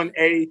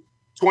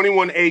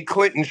 21A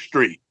Clinton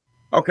Street.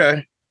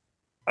 Okay.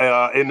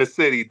 In the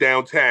city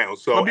downtown.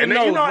 So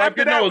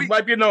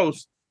wipe your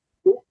nose.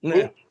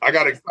 Yeah. I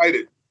got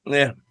excited.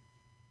 Yeah.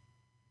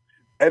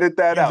 Edit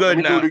that out. Good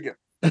now. Do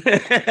it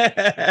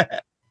again.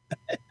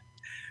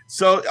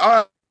 So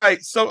all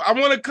right. So I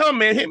want to come,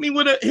 man. Hit me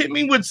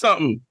with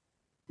something.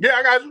 Yeah,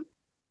 I got you.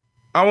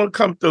 I want to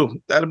come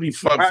through. That'll be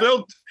fun.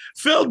 Right.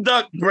 Phil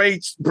Duck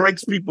breaks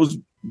people's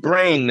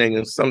brain,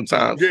 niggas.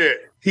 Sometimes. Yeah.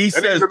 He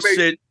says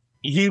shit.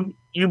 You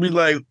be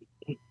like,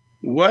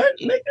 what,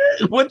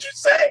 nigga? What'd you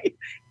say?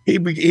 He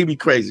be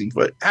crazy.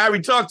 But Harry,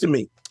 talk to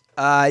me.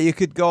 You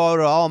could go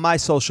to all my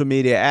social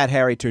media at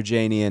Harry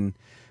Terjanian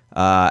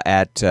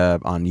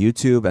on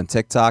YouTube and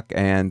TikTok,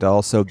 and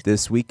also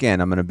this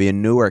weekend I'm going to be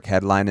in Newark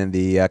headlining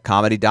the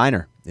Comedy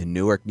Diner in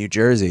Newark, New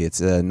Jersey.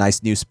 It's a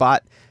nice new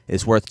spot.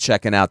 It's worth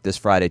checking out this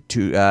Friday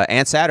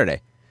and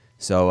Saturday.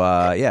 So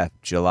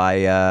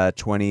July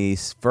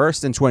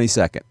 21st and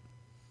 22nd.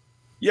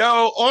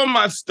 Yo, all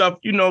my stuff,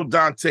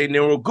 Dante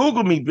Nero.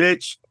 Google me,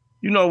 bitch.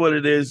 You know what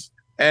it is.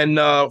 And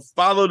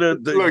follow the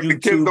Look, YouTube. The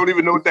kids don't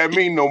even know what that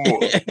means no more.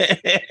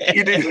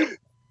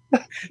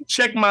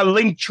 Check my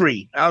link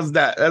tree. How's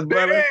that? That's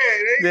better.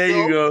 There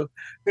you go.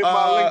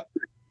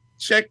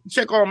 Check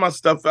all my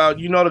stuff out.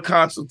 The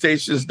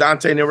consultations,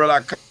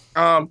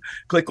 DanteNero.com.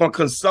 Click on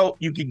consult.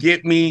 You can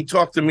get me,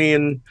 talk to me,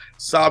 and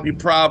solve your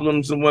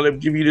problems and whatever.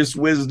 Give you this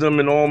wisdom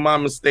and all my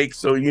mistakes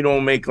so you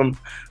don't make them.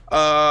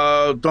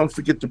 Don't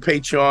forget the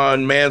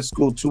Patreon, Man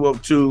School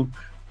 202.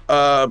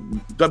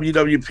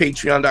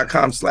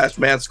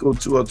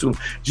 www.patreon.com/manschool202.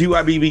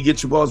 GYBB,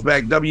 get your balls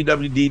back.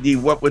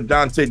 WWDD, what would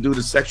Dante do?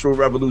 The sexual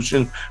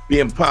revolution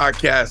being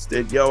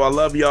podcasted. Yo, I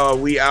love y'all.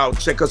 We out.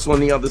 Check us on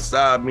the other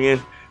side, man.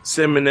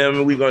 Sim and them,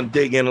 and we're gonna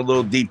dig in a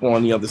little deeper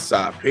on the other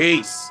side.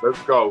 Peace. Let's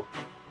go.